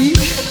breathe.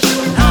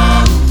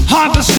 Hard to